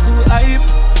because them too hype.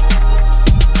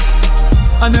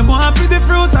 And them happy the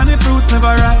fruits and the fruits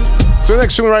never ripe. So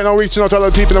next tune right now, reaching out to all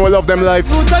the people that will love them life.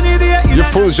 Your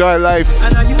full joy life.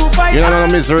 You're not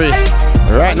in misery.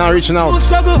 Right now, reaching out.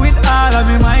 Struggle with all of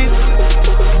me might.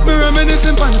 Me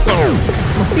reminiscing on the I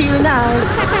feel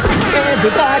nice.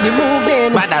 Everybody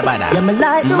moving. Badda. Yeah, me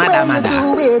like the way you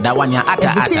do it. That one you atta.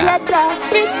 Every selector,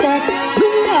 respect. We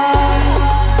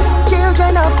are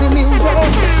children of the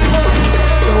music.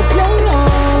 So play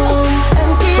on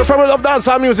and keep. So from we love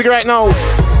dancehall music right now.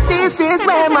 This is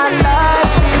where my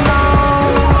life belongs.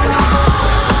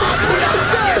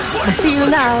 I feel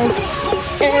nice.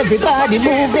 Everybody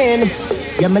moving.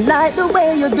 Yeah, me like the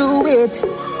way you do it.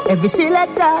 Every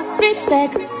selector,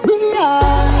 respect. We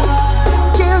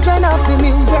are children of the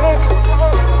music.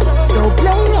 So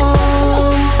play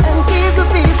on and keep the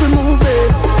people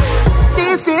moving.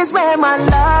 This is where my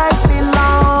life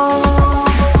belongs.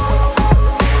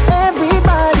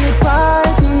 Everybody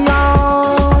party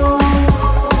on.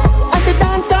 And the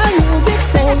dancehall music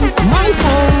sing my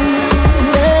song.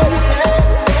 Yeah.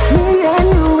 Me and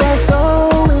you are so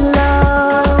in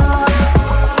love.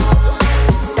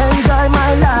 Enjoy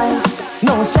my life.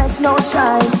 No stress, no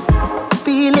strife.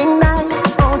 Feeling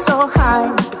nice, oh so high.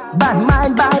 Bad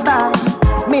mind, bye-bye.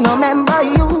 Me no remember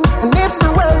you. And if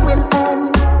the world will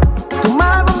end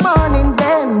tomorrow morning,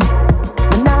 then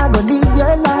when I go live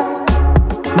your life,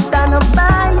 we stand up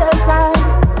by your side.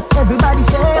 Everybody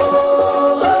say,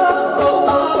 oh, oh,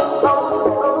 oh, oh,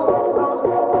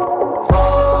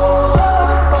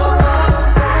 oh, oh.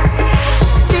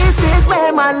 This is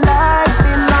where my life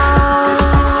belongs.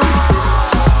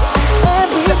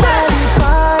 Everybody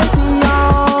party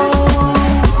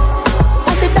on.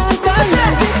 And the dancehall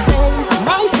music sings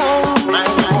my song. Me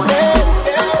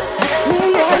and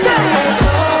you are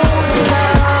so in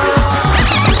love.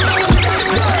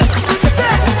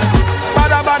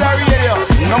 Badda Radio,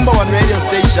 #1 radio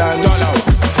station.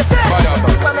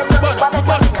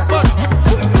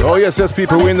 Oh yes,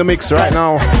 people, we're in the mix right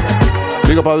now.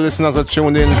 Big up all the listeners that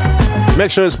tuned in.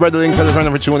 Make sure you spread the link, tell a friend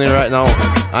if you tune in right now.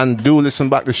 And do listen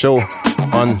back the show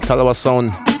on Talawa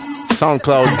Sound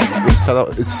SoundCloud.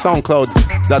 It's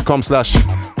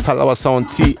soundcloud.com/Talawa Sound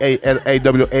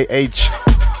TALAWAH.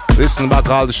 Listen back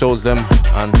all the shows them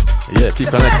and yeah, keep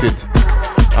connected.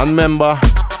 And remember,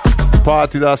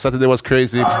 party last Saturday was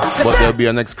crazy, but there'll be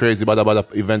a next crazy Badda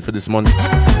event for this month.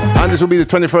 And this will be the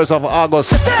 21st of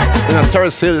August in a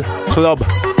Terrace Hill Club.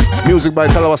 Music by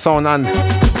Talawa Sound and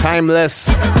Timeless.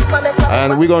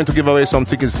 And we're going to give away some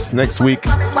tickets next week.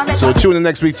 So tune in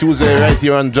next week, Tuesday, right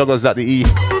here on Jugglers.de.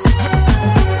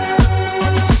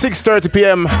 6:30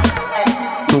 p.m.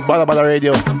 to Badda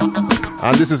Radio.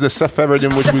 And this is the Seth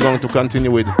Everton which we're going to continue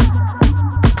with.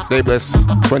 Stay blessed.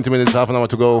 20 minutes, half an hour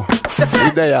to go.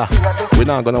 We're there. We're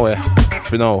not going away.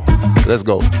 For now, let's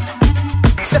go.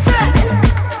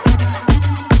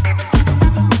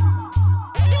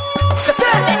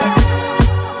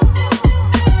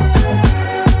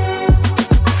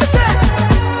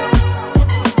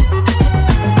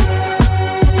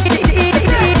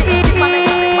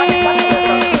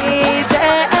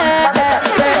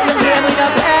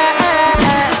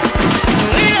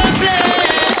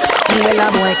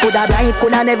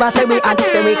 coulda never say we hot,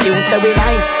 say we cute, say we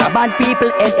nice. A bad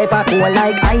people head ever cool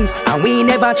like ice. And we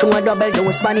never throw a double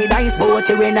dose bunny dice. But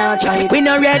we not try. We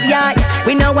no red yard,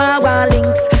 we no want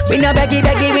links. We no beggy,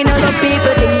 we no love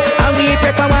people things. And we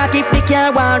prefer walk if the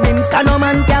car want rims. Cause no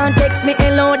man can text me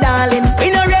hello darling.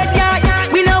 We no red yard,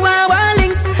 we no want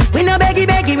links. We no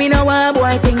beggy, we no want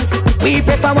boy things. We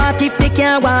prefer walk if the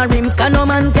car want rims. Cause no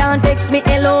man can text me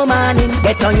hello morning.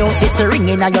 Get on you, it's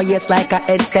ringing on your ears like a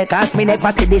headset. Cause me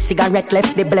never see the cigarette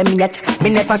left the blem yet. Me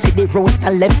never see the roast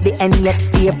and left the end yet.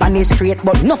 Stay up on the straight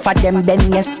but enough of them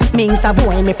then yes. Means a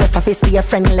boy me prefer to stay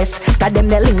friendless. Cause them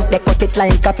the link they cut it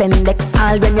like appendix.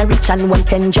 All when you're rich and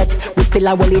 110 jet. We still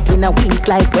a will it in a week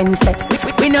like Wednesday.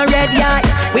 We no red yard,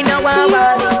 we no want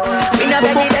links. We no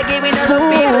beggy, we no love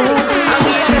people links. And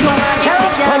we never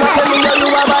Come tell me you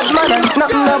a bad man and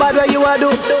nothing about what you a do.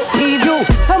 Steve you,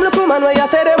 some little man where you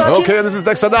say them a okay, this is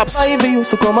Dexter Daps.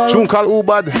 Tune called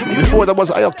Ubad. Before that was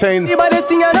Ioctane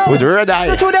with Red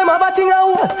Eye. To them have a thing a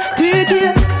whole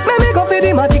DJ. Let me go for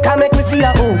the magic and make me see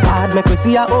a oh bad. Make me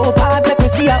see a oh bad, make me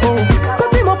see a oh.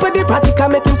 Cut him up with the project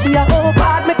and make him see a oh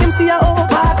bad. Make him see a oh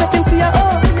bad, make him see a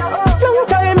oh. Long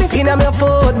time me feel I'm your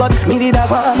foot, but me did a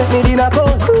go, make me did a go.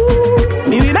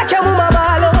 Me will make your mama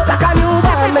ball out like a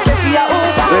newborn. Make you see a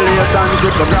oh bad.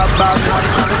 Relationship to grab back.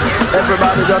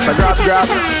 Everybody just a grab.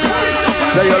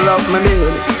 Say you love me, baby.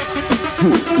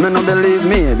 Me no believe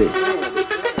maybe.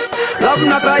 Love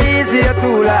not so easy to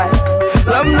lie.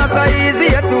 Love not so easy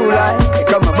to lie.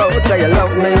 Come about say you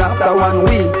love me after 1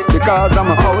 week. Because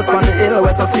I'm a house on the hill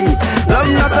west of Steve. Love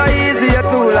not so easy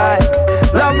to lie.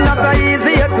 Love not so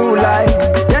easy to lie.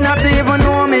 You not even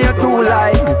know me you too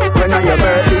lie. When on your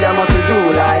birthday I must be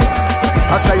July.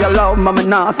 I say you love me, me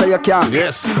nah say you can't.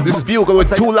 Yes, this is Bugle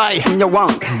with Too Lie. You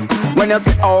want. When you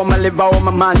say how me live, how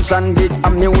my mansion did a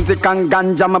music and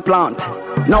ganja me plant.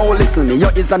 Now listen me, you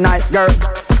is a nice girl,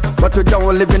 but you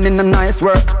don't living in a nice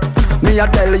world. Me I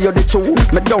tell you the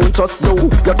truth, me don't trust you.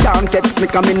 You can't catch me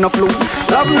coming no flu.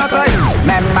 Love not say,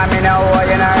 remember me know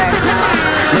you know.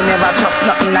 Me never trust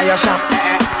nothing in your shop.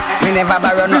 Me never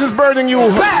borrow nothing. This is Burning You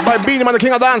by Beanie Man, the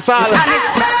king of dancehall.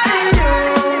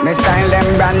 Me style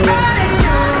them brand new.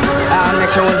 All me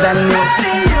clothes them new.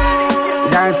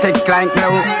 Don't stick like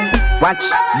glue. Watch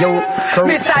you crew.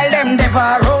 Me style them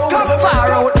never roll. Far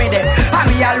out me them. And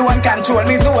me alone control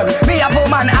me zone. Me a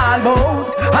woman all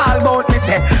bout me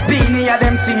say. Beanie a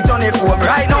them seat on the phone.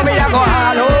 Right now me a go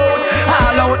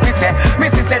all out me say. Me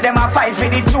say them a fight for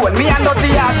the throne. Me a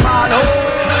dirty ass fall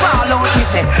out me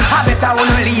say. I better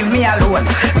wanna leave me alone.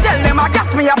 Tell them I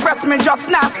gas me a press me just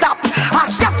not stop.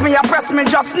 Gas me a press me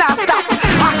just not stop.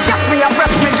 Gas me a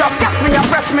press me just gas me a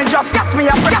press me just gas me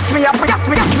a press me a press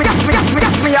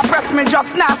me a press me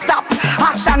just not stop.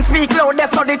 Action speak loud,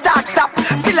 that's how the talk stop.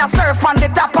 Still a surf on the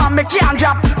top and me can't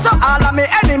drop. So all of me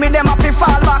enemy them have to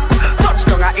fall back.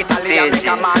 Touchdown a Italy and make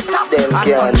a man stop. Them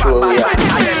can't show ya.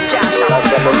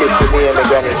 That's when they live with me and my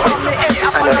granny.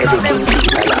 I know everything.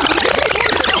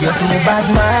 You're too bad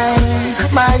man,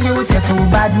 my youth, you're too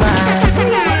bad man.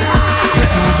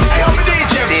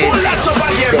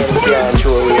 Them can't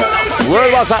show ya.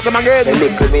 World Boss at them again. They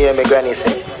live with me and my granny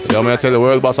say. Yo, me I tell the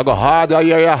World Boss I go hard all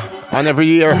year, yeah. And every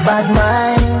year. Too bad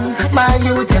man, my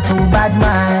youth, you're too bad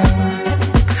man.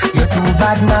 You're too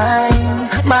bad man,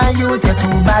 my youth, you're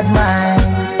too bad man.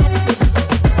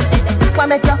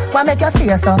 Why make you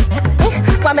see so?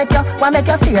 Why make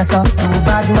you see so? Too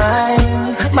bad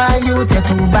man, my youth, you're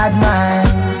too bad man.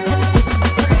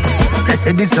 They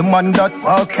say this the man that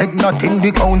walk head not in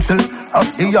the council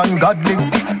of the ungodly.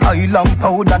 I long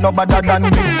powder no better than me.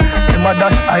 Them a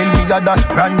dash oil, me a dash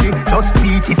brandy. Just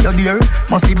beat if you're there,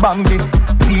 must be bambi.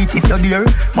 Beat if you're there,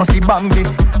 must be bambi.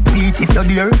 Beat if you're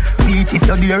there, beat if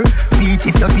you're there, beat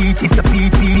if you're beat if you're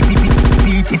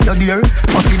beat if you're there,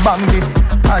 must be bambi.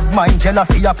 Bad mind jelly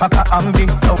for your pack of ambi.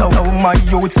 Now my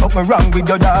youth, something wrong with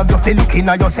your dog. You feel looking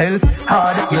at yourself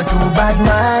hard. You're too bad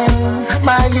man,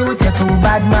 my youth, you're too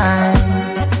bad man.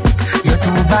 You're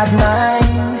too bad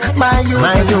man, my youth,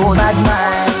 you're too bad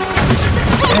man.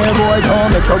 Hey boy,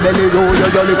 don't make your belly roll,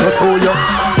 your little fool you.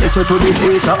 Listen to the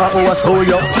teacher at our school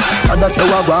you. And that you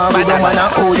are going with the man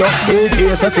at all you.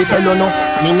 Teacher says he tell you no.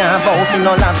 Me nah bow for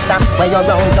no lobster. When you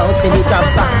round out for the drop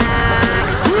sack.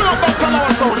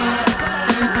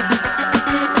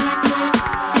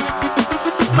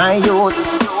 My youth.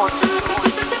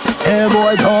 Hey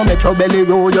boy, don't make your belly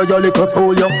roll, your little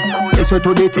fool you. Listen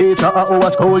to the teacher at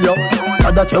our school you.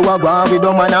 And that you are going with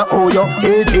the man at all you.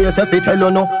 Teacher says he tell you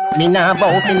no. Me nah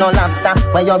bow for no lobster.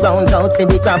 When you round out for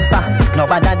the drop sack.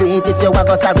 Nobody do it if you a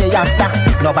go sorry after.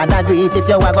 Nobody do it if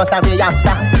you a go sorry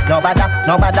after. Nobody,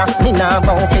 me nah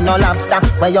bow fi no lobster.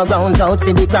 Where you round out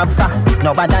fi the crab for.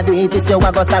 Nobody do it if you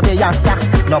a go sorry after.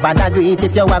 Nobody do it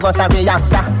if you a go sorry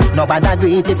after. Nobody do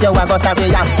it if you a go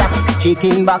sorry after.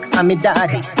 Chicken back and me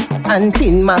daddy, and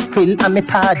tin mackerel and me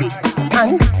party,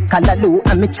 and callaloo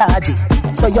and me charge it.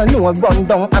 So you know run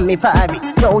down and me party.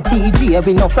 Yo TJ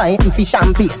we no frighten fi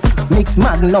champagne. Mix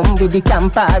Magnum with the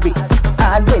Campari.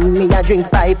 All when me a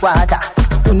drink pipe water.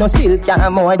 You no still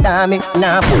can more than me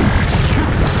nah pull.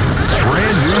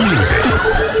 Brand new music.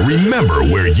 Remember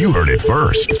where you heard it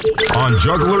first on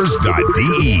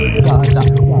jugglers.de.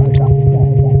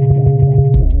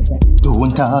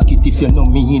 Don't talk it if you no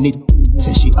mean it.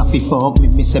 Say she have to fuck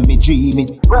me say me dream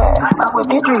it.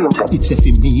 It's if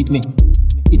you meet me.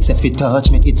 It's if you touch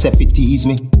me. It's if you tease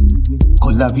me.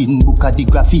 Coloring book of the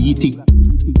graffiti.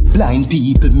 Blind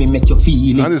people me make you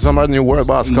feel it. And this is a new word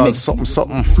boss called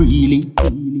something freely.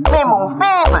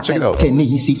 Check it out.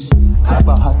 Kinesis,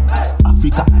 Kabahat,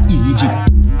 Africa, Egypt.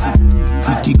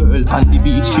 Pretty girl on the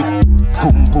beach trip.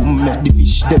 Pum pum make the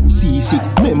fish them seasick.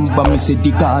 Remember me say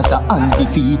the Gaza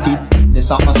undefeated. The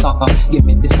something, give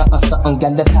me the something,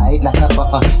 girl the tight like a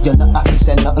button. You're not have to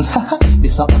say nothing, the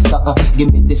something,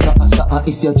 give me the something.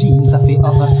 If your jeans are fit,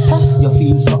 you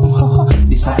feel something,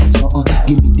 the something,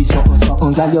 give me the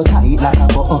something, girl you're tight like a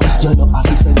button. You're not have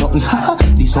to say nothing,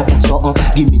 the something,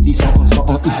 give me the something.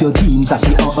 If your jeans are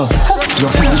fit,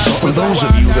 you feel something. For those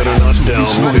of you that are not down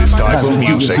with this type of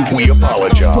music, we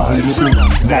apologize.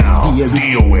 Now,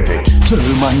 deal with it.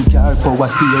 German car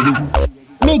power steering.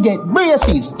 Me get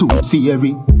braces, tooth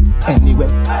fairy. Anyway,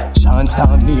 chance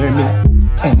time near me.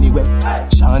 Anyway,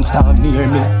 chance time near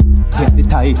me. Get the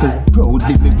title,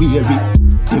 proudly me weary.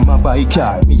 Him a buy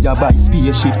car, me a buy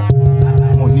spaceship.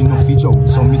 Money no fi joke,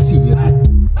 so me save it.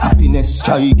 Happiness,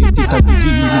 try get it at the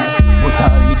wheels. But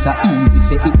all this a easy,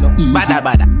 say it no easy.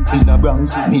 Badda. In a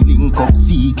Bronx, me link up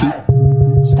Seeky.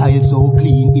 Style so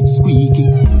clean, it's squeaky.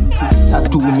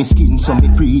 Tattoo me skin, so me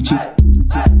preach it.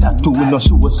 Tattoo no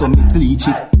show, so me bleach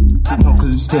it.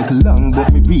 Knuckles take long,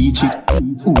 but me reach it.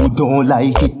 Who don't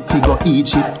like it, figure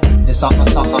each it. The summer,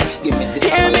 give me the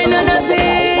summer.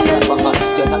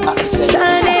 You're not happy, say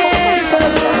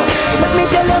let me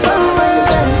tell you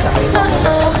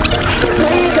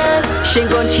my girl, she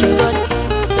gone.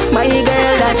 My girl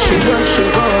that she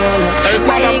gone.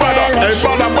 My girl that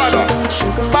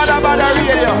Badda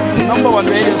Radio, #1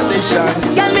 radio station.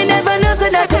 Girl, me never know so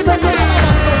that is a good.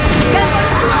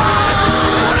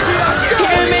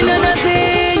 Girl, me never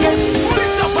see you.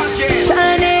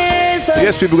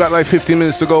 Yes, people got like 15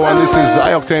 minutes to go, and this is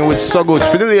iOctane with So Good.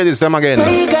 For the ladies, them again.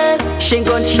 My girl, she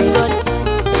gone.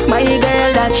 My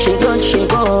girl that she gone.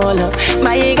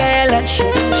 My girl that she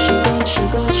gone.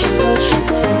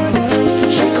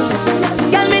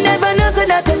 Girl, me never know so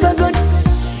that is so good.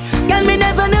 Girl, me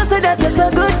never know so that you're so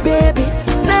good, baby.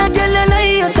 Now tell a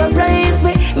lie, you surprise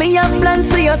me. Me have plans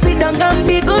for you, sit down and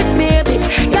be good, baby.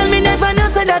 Girl, me never know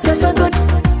so that you're so good.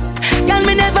 Girl,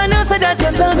 me never know so that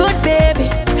you're so good, baby.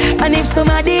 And if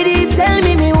somebody did tell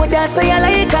me woulda say I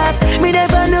like us. Me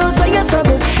never know so you're so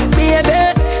good,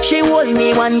 baby. She hold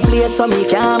me one place so me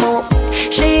can't move.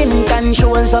 She in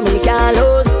control so me can't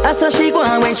lose. That's how she go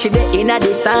on when she dey in a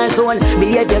distance zone.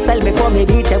 Behave yourself before me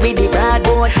beat you with the broad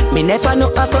bone. Me never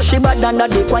know how so she bad under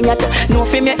the quiet. No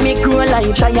fi make me grow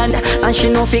like giant. And she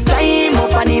no fi climb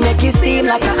up and he make it steam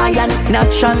like a iron.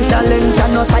 Natural talent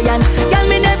and no science. Girl,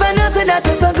 me never know so that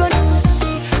you're so good.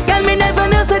 Girl, me never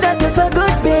know so that you're so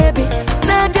good, baby.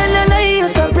 Now tell a lie, you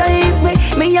surprise me.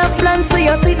 Me have plans for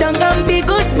you, sit down and be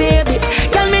good, baby.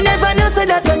 Girl, me never know so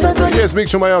that you're so good. Yes, big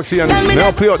show my Octane.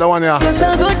 Now play out that one, yeah. You're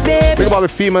so good, baby. Think about the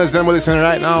females them we're listening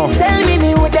right now. Tell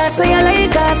me would I say I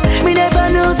like us. Me never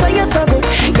know so you're so good.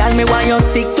 Girl, me want you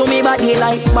stick to me body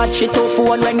like match it to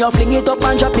phone. When you fling it up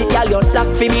and drop it, girl, you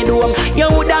lock for me doom. You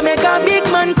woulda make a big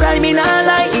man cry, me not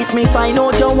like it. Me find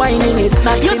out your whining is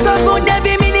not. You so good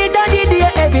every minute of the day.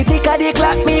 Every tick of the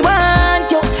clock, me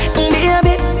want you,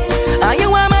 baby. And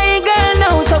you are my girl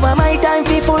now, so my time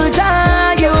fi full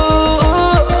joy you.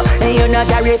 And you not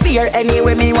carry fear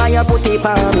anyway, me want you put it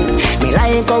on me. Me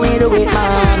like how we do it,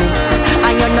 mommy.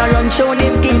 And you not run show the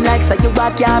skin like so you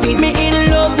back here with me in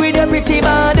love with a pretty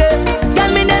body. Girl,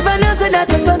 me never know so that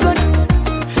you're so good.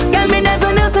 Girl, me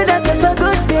never know so that you're so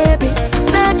good, baby.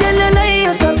 Now tell a lie,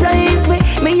 you surprise me.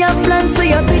 Me have plans for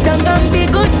you, sit down and be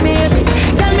good, baby.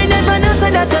 Girl, me never know so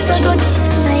that you're so good.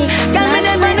 Girl, me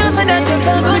never know so that you're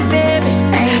so good, baby.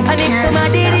 And if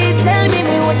somebody did tell me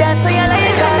would I say I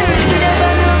like us. Me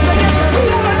never know so you're so good.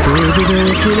 Baby girl,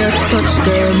 kill us, touch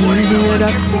girl, me hear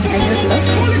that.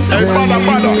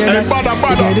 Hey, Badda.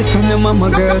 Get it from your mama,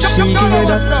 girl, she hear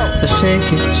that. So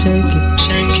shake it.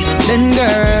 Then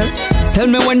girl, Tell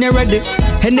me when you're ready.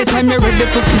 Anytime you're ready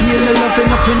for feel the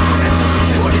loving up in.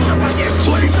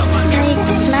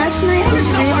 Last night was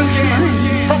really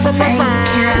fun. I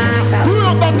can't stop.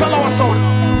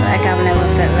 Like I've never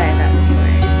felt like that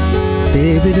before.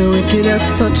 Baby, the wickedest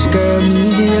touch, girl, me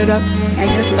give you that. I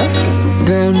just loved it.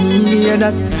 Girl, me give you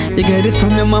that. You get it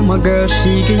from your mama, girl,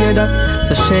 she give you that.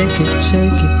 So shake it,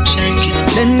 shake it, shake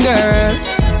it. Then girl,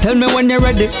 tell me when you're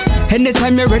ready.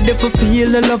 Anytime you're ready for feel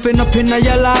the loving up in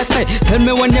your life. Hey, tell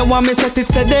me when you want me set it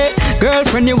today.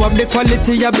 Girlfriend, you have the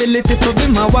quality, ability to be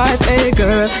my wife. Hey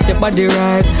girl, your body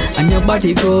right and your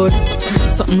body good.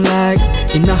 Something like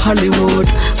in a Hollywood.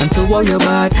 And to all your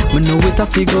bad, we know it a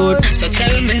feel good. So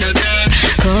tell me no girl.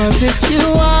 Cause if you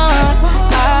want,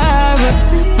 I will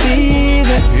be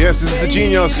there. Yes, this is the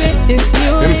genius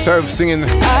himself singing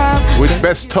with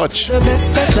best touch. The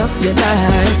best touch of your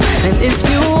life. And if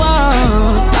you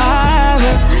want, I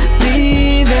will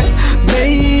be there,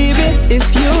 baby. If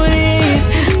you need,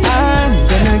 I'm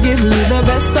gonna give you the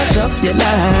best touch of your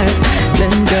life.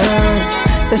 Then girl,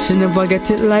 say she never get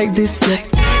it like this yet.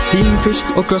 Steam fish,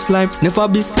 okra slime, never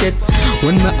biscuit.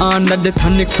 When me under the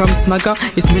tonic from Snagger,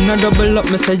 if me not double up,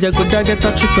 me say you coulda get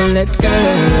a triplet,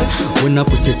 girl. When I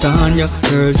put it on you,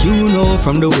 girl, you know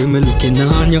from the way me looking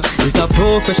on you, it's a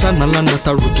professional and not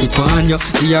a rookie on you.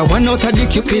 You are one out of the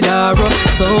Cupid arrow.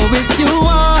 So if you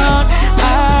want,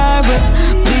 I will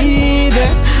be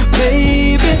there,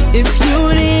 baby. If you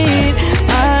need,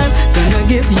 I'm gonna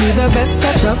give you the best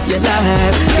touch of your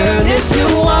life, girl. If you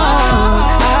want,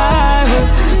 I will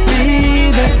be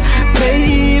there,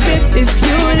 baby. If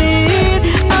you need,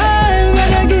 I'm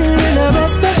gonna give you the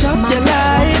best touch of your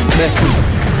life. Best.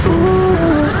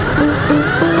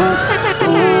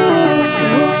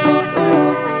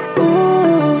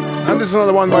 And this is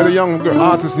another one by the young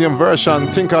artist named Version,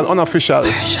 think called Unofficial.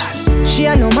 She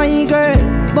a no my girl,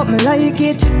 but me like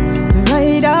it. Me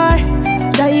ride her,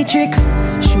 die trick.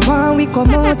 She want we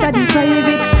come out of the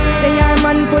private. Say her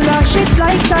man full of shit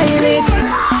like toilet.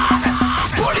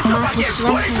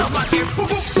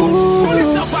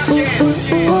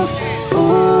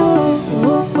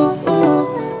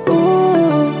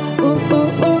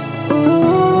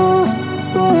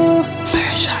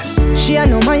 She a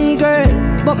no my girl,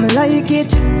 but me like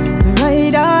it. Me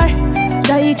ride her,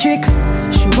 die trick.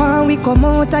 She want we come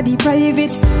out of the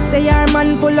private. Say her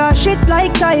man full of shit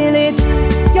like toilet.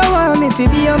 You want me to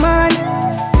be your man?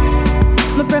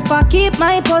 Me prefer keep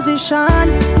my position.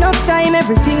 Enough time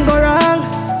everything go wrong.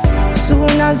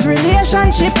 Soon as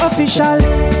relationship official.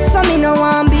 So me no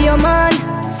want be your man,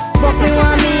 but me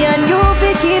want me and you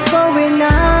to keep going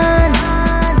on.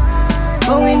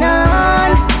 Going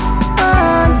on.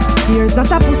 Here's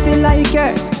not a pussy like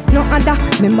yours, no other.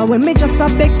 Remember when me just a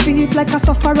beg feet like a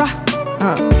sufferer.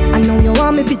 I know you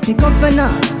want me pity governor.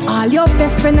 All your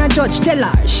best friend a judge, tell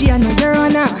her she a no your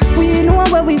honor. We know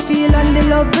where we feel and the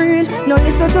love real. No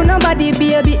listen to nobody,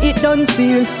 baby, it done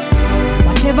seal.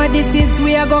 Whatever this is,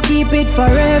 we are gonna keep it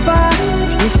forever.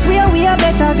 We swear we are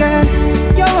better, girl.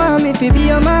 You want me to be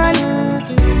your man?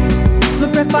 Me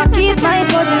prefer keep my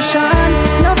position.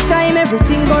 Enough time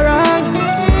everything go wrong.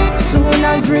 Soon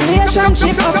as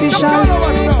relationship official.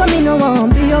 So me no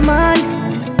want be your man,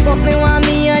 but me want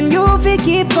me and you to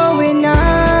keep going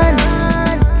on.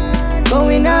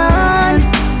 Going on.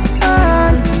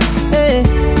 Hey.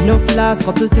 Enough last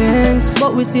couple times,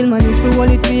 but we still manage to hold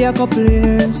it for a couple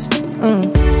years.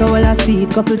 So while I see it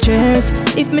couple chairs.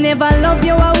 If me never love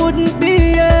you, I wouldn't be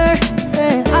here.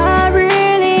 Hey. I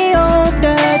really hope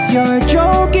that you're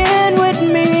joking with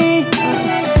me.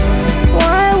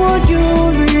 Why would you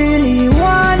really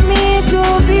want me to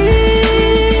be?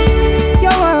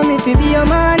 You want me to be your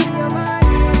man?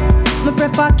 Me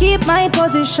prefer keep my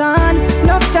position.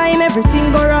 Enough time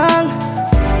everything go wrong.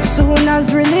 Soon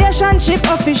as relationship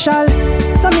official.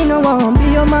 So me no want be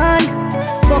your man,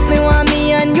 but me want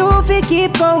me and you to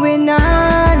keep going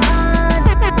on.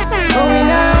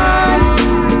 Going on.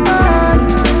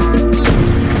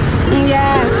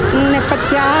 Yeah,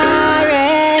 Nefertari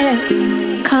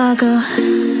Cargo,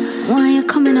 why you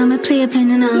coming on my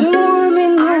playpen now?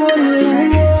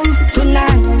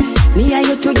 Tonight, me and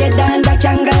you together and I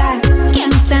can't go lie.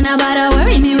 Can't stand about to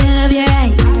worry me, we love your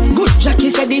eyes. Good Jackie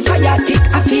said the fire tick,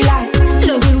 I feel like.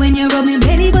 Love it when you rub me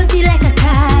belly busty like a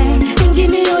kite. Give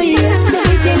me your ears, let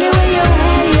me tell you where you're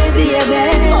at, baby.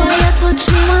 Oh, you touch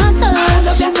me, want touch. I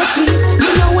love you so sweet,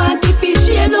 you know what if you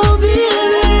share no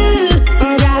baby.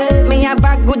 Girl, me have a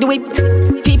good whip,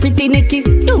 feel pretty naked.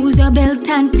 Use your belt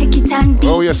and take it and beat.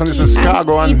 Oh yes, and this is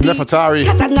Cargo and Nefertari.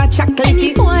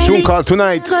 Tune called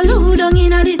Tonight.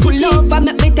 Pull up and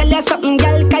make me tell you something,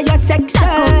 girl, cause you're sexy.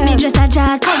 Me dress a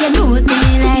jack, cause you know see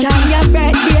me like it. Your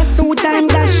birthday suit and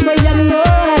dash where you know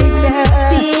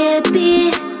it.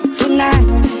 Baby, tonight,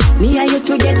 me and you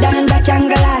together and that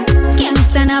candlelight. Can't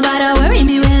stand about to worry,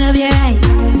 me will love you right.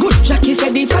 Good Jackie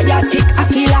said the fire tick, I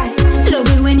feel like. Love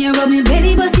it when you rub me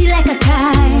belly, busty like a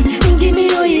kite. Give me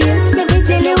your ears, let me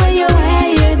tell you where you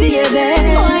are, baby.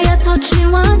 Boy, you touch me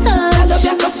one touch. I love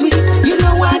you so sweet, you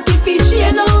know what if you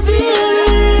share no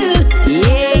bill.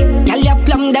 Yeah, girl, you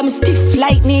plumb them stiff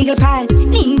like niggle pie.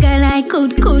 Nigga like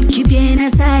good, keep you in a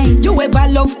side. You ever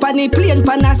love panny plane,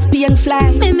 pan a Spain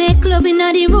fly. Me make love in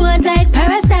the road like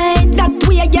parasite. That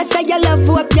way you say you love,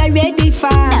 hope you're ready for.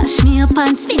 Dash me up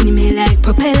and spin me like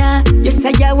propeller. You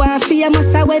say you want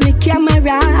famous, I wear me camera.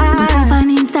 Put up on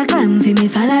Instagram for me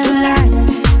follow. Tonight,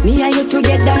 me and you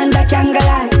together and that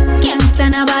candlelight. Can't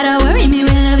stand about to worry, me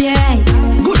will love you right.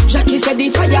 Good Jackie said the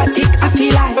fire tick, I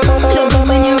feel like. Love it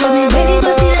when you rub me belly,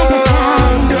 busty like a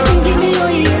kite. Give me your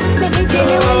ears, let me tell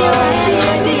you where you are,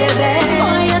 baby.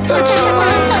 Boy, you touch me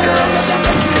one touch.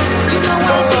 You know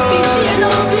what the fish you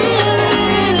know bill.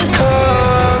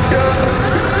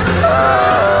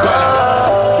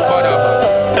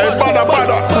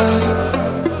 Badda.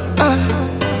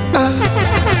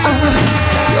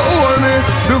 You want me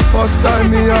the first time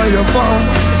me and your phone.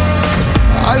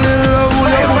 I love you,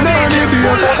 I wanna be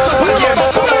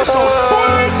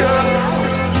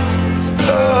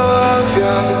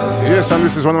Yes, and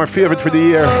this is one of my favorite for the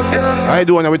year. I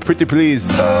do one with Pretty Please.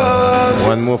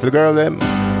 One more for the girl, them.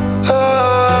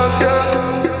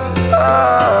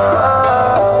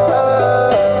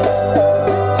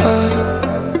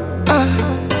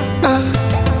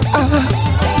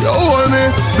 You want me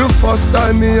the first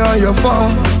time me and your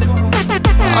phone.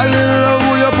 I love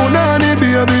you, you punani,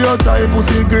 baby, your type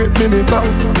pussy grip me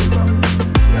come.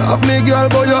 You have me girl,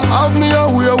 but you have me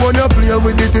away when you play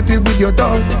with the titty with your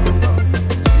tongue.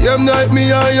 Same night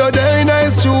me and your day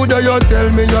nice shooter, you tell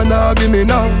me you not give me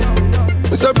now.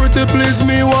 So pretty please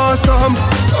me want some.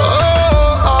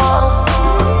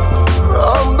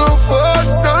 I'm the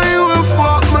first time we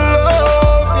fuck me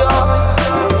love, yeah.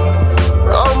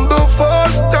 I'm the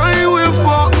first time we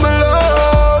fuck me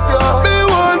love, yeah. Me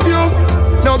want you.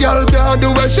 Now girl can't do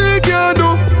what she can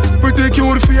do. Pretty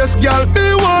cute face girl,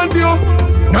 me want you.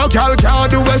 Now girl can't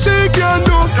do what she can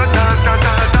do.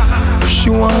 She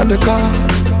want the car,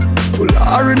 pull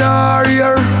her in her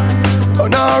ear,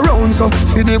 turn her around so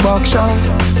for the back shot.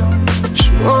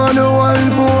 She want the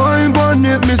wine for wine on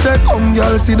it. Me say come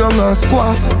girl sit down and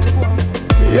squat.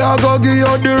 Me a go give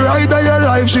you the ride of your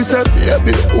life. She said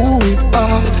baby who it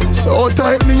hard. So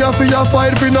tight me a for your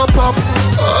fight for no pop.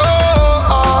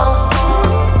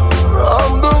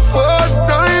 I'm the first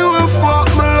time we fuck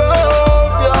me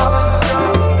love, yeah.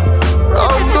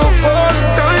 I'm the first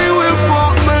time we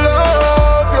fuck me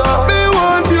love, yeah. Me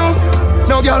want you.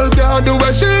 Now girl can't do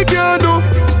what she can do.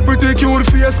 Pretty cute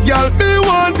face girl, me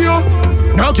want you.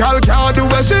 Now girl can't do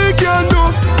what she can do.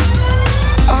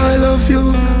 I love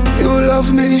you, you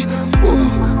love me. Ooh,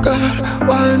 girl,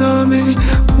 wine on me,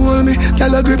 hold me,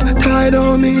 girl a grip tight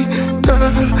on me.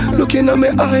 Girl, looking at my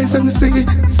eyes and see,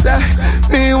 say,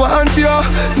 me want you.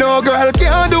 No girl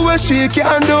can't do what she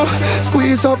can do.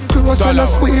 Squeeze up close and I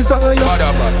squeeze on you.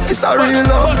 It's a real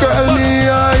love, girl, me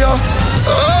and you.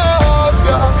 Oh,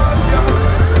 yeah.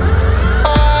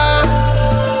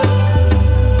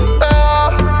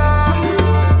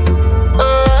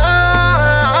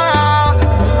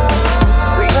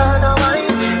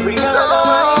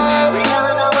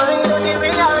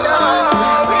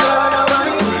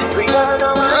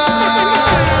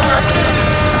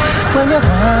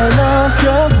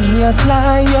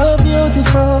 Like you're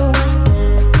beautiful.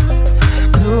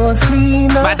 Close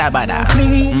clean up. Badda.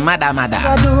 Mada.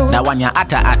 That one ya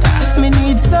atta. Me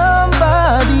need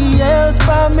somebody else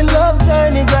for me love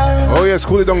journey, girl. Oh yes,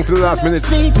 cool it down for the last minutes.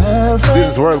 This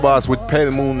is World Boss with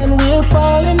Pale Moon. And we'll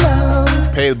fall in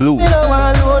love. Pale Blue. You know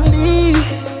I'm lonely,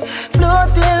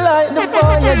 floating like the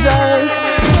Voyager.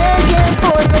 Can't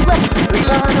for the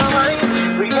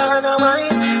Rihanna wine.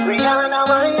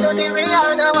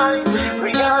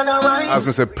 As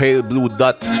me say, Pale Blue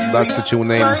Dot. That's the tune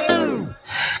name.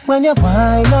 When you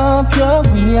wind up your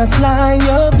waistline,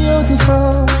 you're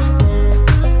beautiful.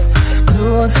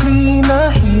 Clothes cleaner,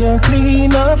 hair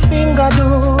cleaner, finger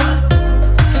do.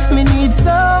 Me need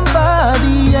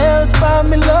somebody else for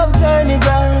me love journey,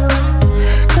 girl.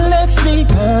 Let's be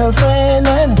girlfriend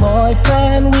and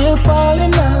boyfriend, we'll fall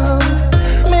in love.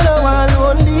 Me no one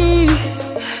lonely,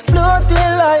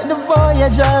 floating like the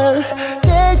Voyager.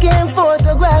 Taking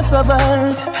photographs grapes of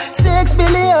earth. 6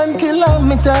 billion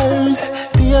kilometers.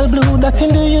 Pale blue that in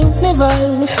the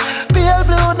universe. Pale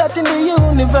blue that in the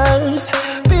universe.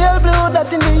 Pale blue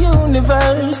that in the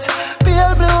universe.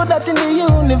 Pale blue that in the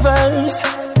universe.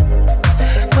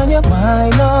 When you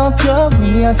wind up your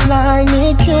waistline,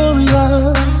 me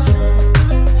curious.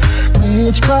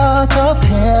 Which part of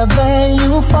heaven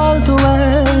you fall to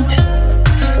earth?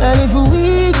 And if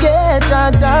we get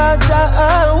a daughter,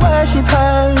 I'll worship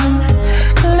her.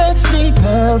 Let's be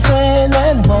girlfriend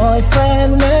and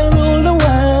boyfriend and rule the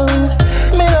world.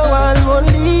 Me no one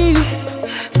only,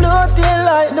 floating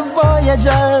like the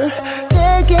Voyager,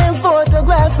 taking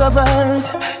photographs of Earth.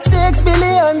 6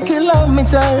 billion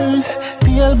kilometers.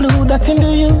 Pale blue that in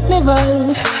the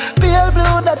universe. Pale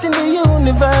blue that in the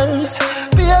universe.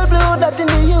 Pale blue that in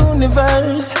the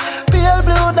universe. Pale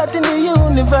blue that in the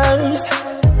universe.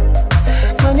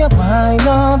 When you wind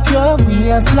up your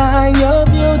waistline, you're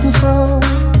beautiful.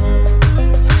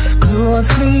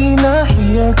 Clothes cleaner,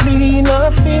 hair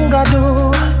cleaner, finger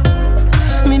do.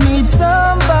 Me need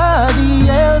somebody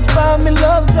else for me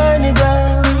love journey,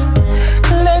 girl.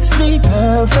 Let's be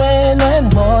girlfriend and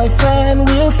boyfriend,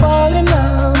 we'll fall in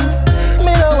love.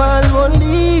 Me no one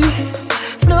only,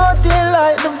 floating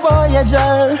like the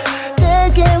Voyager,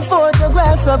 taking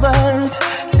photographs of Earth.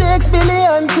 6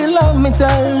 billion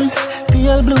kilometers.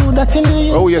 Pale blue that in the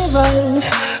universe. Oh yes.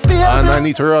 And I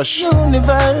need to rush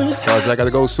because I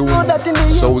gotta go soon.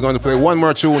 So we're gonna play one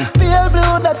more tune. Pale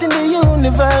blue that in the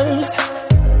universe.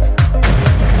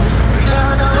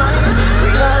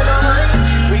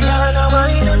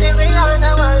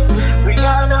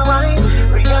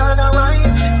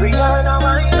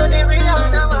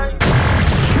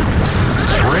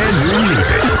 Brand new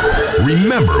music.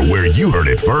 Remember where you heard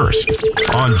it first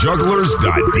on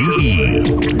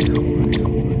jugglers.de.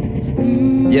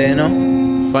 Yeah, you know.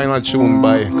 Final tune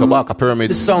by Kabaka Pyramid.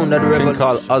 The sound of the thing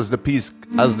called As the Keys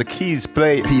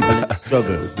Play. People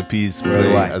struggle. As the keys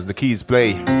play. As the keys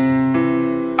play.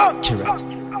 Accurate.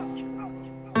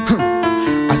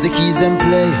 As the keys them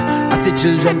play, I see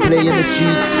children play in the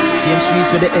streets. Same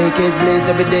streets where the AKs blaze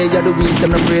every day of the week.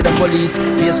 Them afraid of police.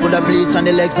 Face full of bleach on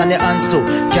the legs and the hands too.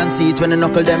 Can't see it when they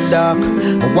knuckle them dark.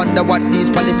 I wonder what these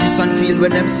politicians feel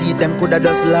when them see them. Coulda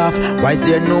just laugh. Why is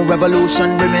there no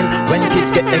revolution brimming when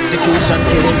kids get execution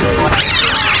killing?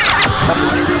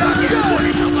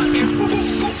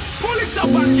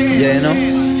 Yeah, you know.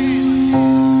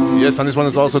 Yes, and this one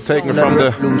is also taken from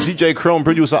the DJ Chrome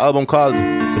producer album called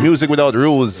The Music Without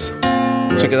Rules.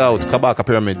 Check it out, Kabaka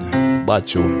Pyramid. Bad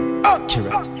tune.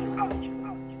 Accurate.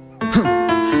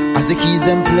 As the keys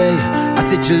them play, I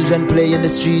see children play in the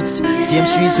streets. Same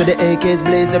streets where the AKs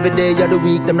blaze every day of the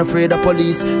week. Them afraid of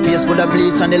police. Face full of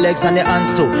bleach on the legs and the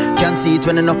hands too. Can't see it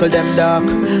when they knuckle them dark.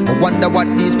 I wonder what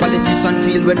these politicians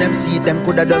feel when them see them.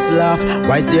 Coulda just laugh.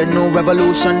 Why is there no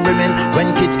revolution brimming when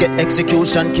kids get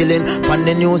execution killing? On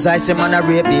the news I say man a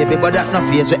rape baby, but that no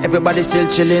face where everybody still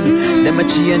chilling. Them a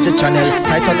change the channel.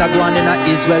 Sight what a go on in a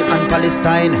Israel and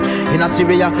Palestine. In a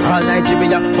Syria, all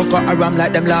Nigeria, Boko Haram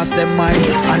like them lost them mind.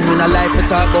 And in a life we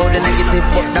talk about the negative,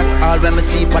 but that's all when we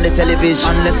see on the television.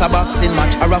 Unless a boxing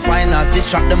match or a finals,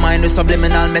 distract the mind with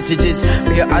subliminal messages.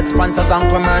 Pure ad sponsors and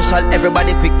commercial,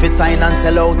 everybody quick for sign and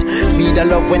sell out. Be the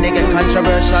love when they get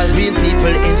controversial. Real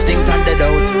people instinct and the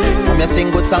doubt. From your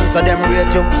sing good songs so them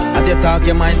rate you. As you talk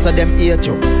your mind so them hate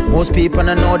you. Most people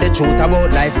don't know the truth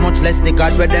about life, much less the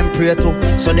God where them pray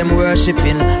to. So them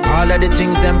worshipping all of the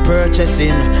things them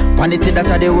purchasing. Vanity that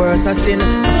are the worst of sin.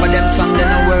 And for them song they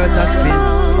no worth a spin.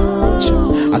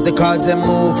 As the cards them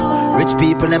move, rich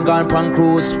people them gone pan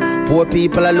cruise. Poor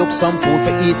people I look some food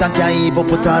for eat and can't even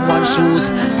put on one shoes.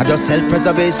 I just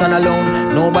self-preservation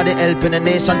alone. Nobody helping the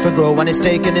nation for grow and it's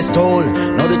taking its toll.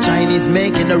 Now the Chinese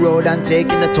making the road and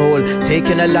taking the toll.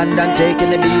 Taking the land and taking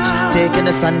the beach. Taking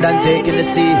the sand and taking the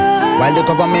sea. While the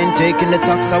government taking the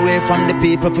tax away from the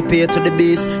people for pay to the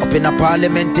beast. Up in a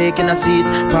parliament taking a seat.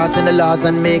 Passing the laws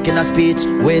and making a speech.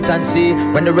 Wait and see.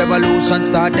 When the revolution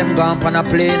start them gone on a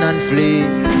plane and flee.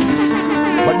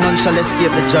 But none shall escape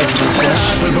the judgment.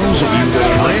 For those of you that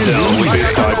are brand new with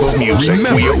this type of music,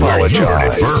 we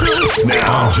apologize. First,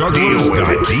 now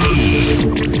jugglers.de.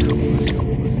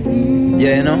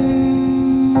 Yeah, you know.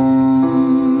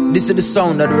 This is the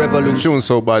sound of the revolution. Tune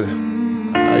so bad,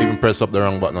 I even pressed up the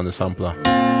wrong button on the sampler.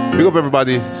 Big up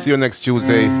everybody. See you next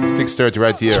Tuesday, 6:30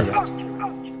 right here.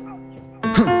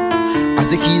 As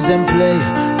the keys them play,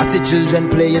 I see children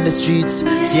play in the streets.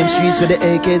 Same streets where the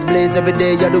AKs blaze every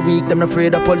day of the week. Them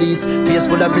afraid of police. Face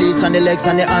full of bleach on the legs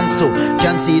and the hands too.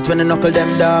 Can't see it when they knuckle them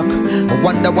dark. I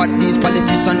wonder what these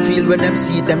politicians feel when them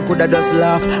see them coulda just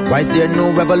laugh. Why is there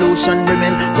no revolution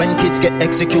brimming when kids get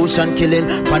execution killing?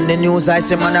 On the news I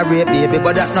say man a rape baby,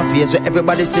 but that no face where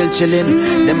everybody still chilling.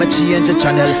 Them a change the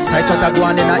channel. Sight what a go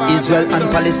on in a Israel and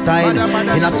Palestine.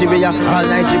 In a Syria, all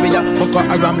Nigeria, Boko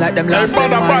Haram like them last them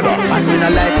man. And me no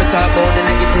like to talk about the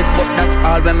negative, but that's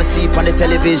all when me see on the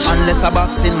television. Unless a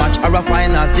boxing match or a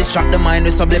finals, distract the mind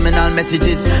with subliminal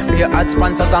messages. Real ad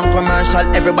sponsors and commercial,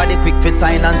 everybody quick for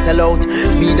sign and sell out.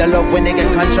 Be the love when they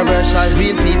get controversial.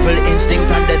 Real people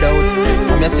instinct and dead out.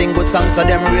 From you sing good songs so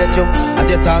them rate you. As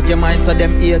you talk your mind so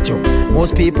them hate you.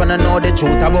 Most people don't know the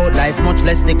truth about life, much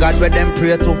less the God where them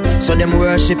pray to. So them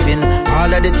worshipping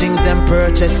all of the things them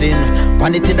purchasing.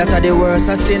 Vanity that are the worst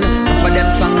of sin. And for them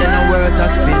song they no worth a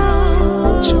spin.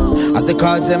 As the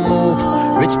cards them move,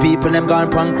 rich people them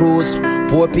gone pan cruise.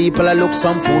 Poor people I look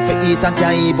some food for eat and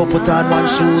can't even put on one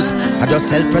shoes. I just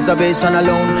self-preservation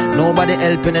alone. Nobody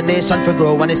helping the nation for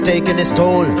grow when it's taking its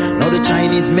toll. Now the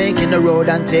Chinese making the road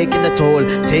and taking the toll.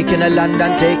 Taking the land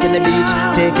and taking the beach.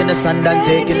 Taking the sand and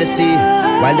taking the sea.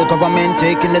 While the government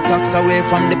taking the tax away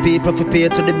from the people for pay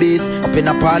to the beast. Up in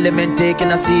a parliament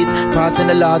taking a seat. Passing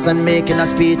the laws and making a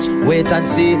speech. Wait and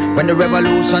see. When the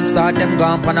revolution start, them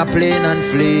gone on a plane and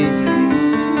flee.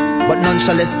 But none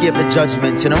shall escape the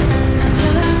judgment, you know.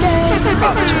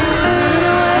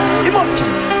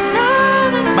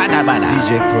 Badda, badda.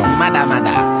 DJ Pro. Mada,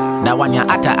 mada. That one ya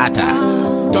ata, ata.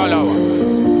 Talawa.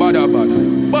 Badda,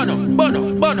 badda. Bono,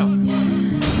 bono, bono.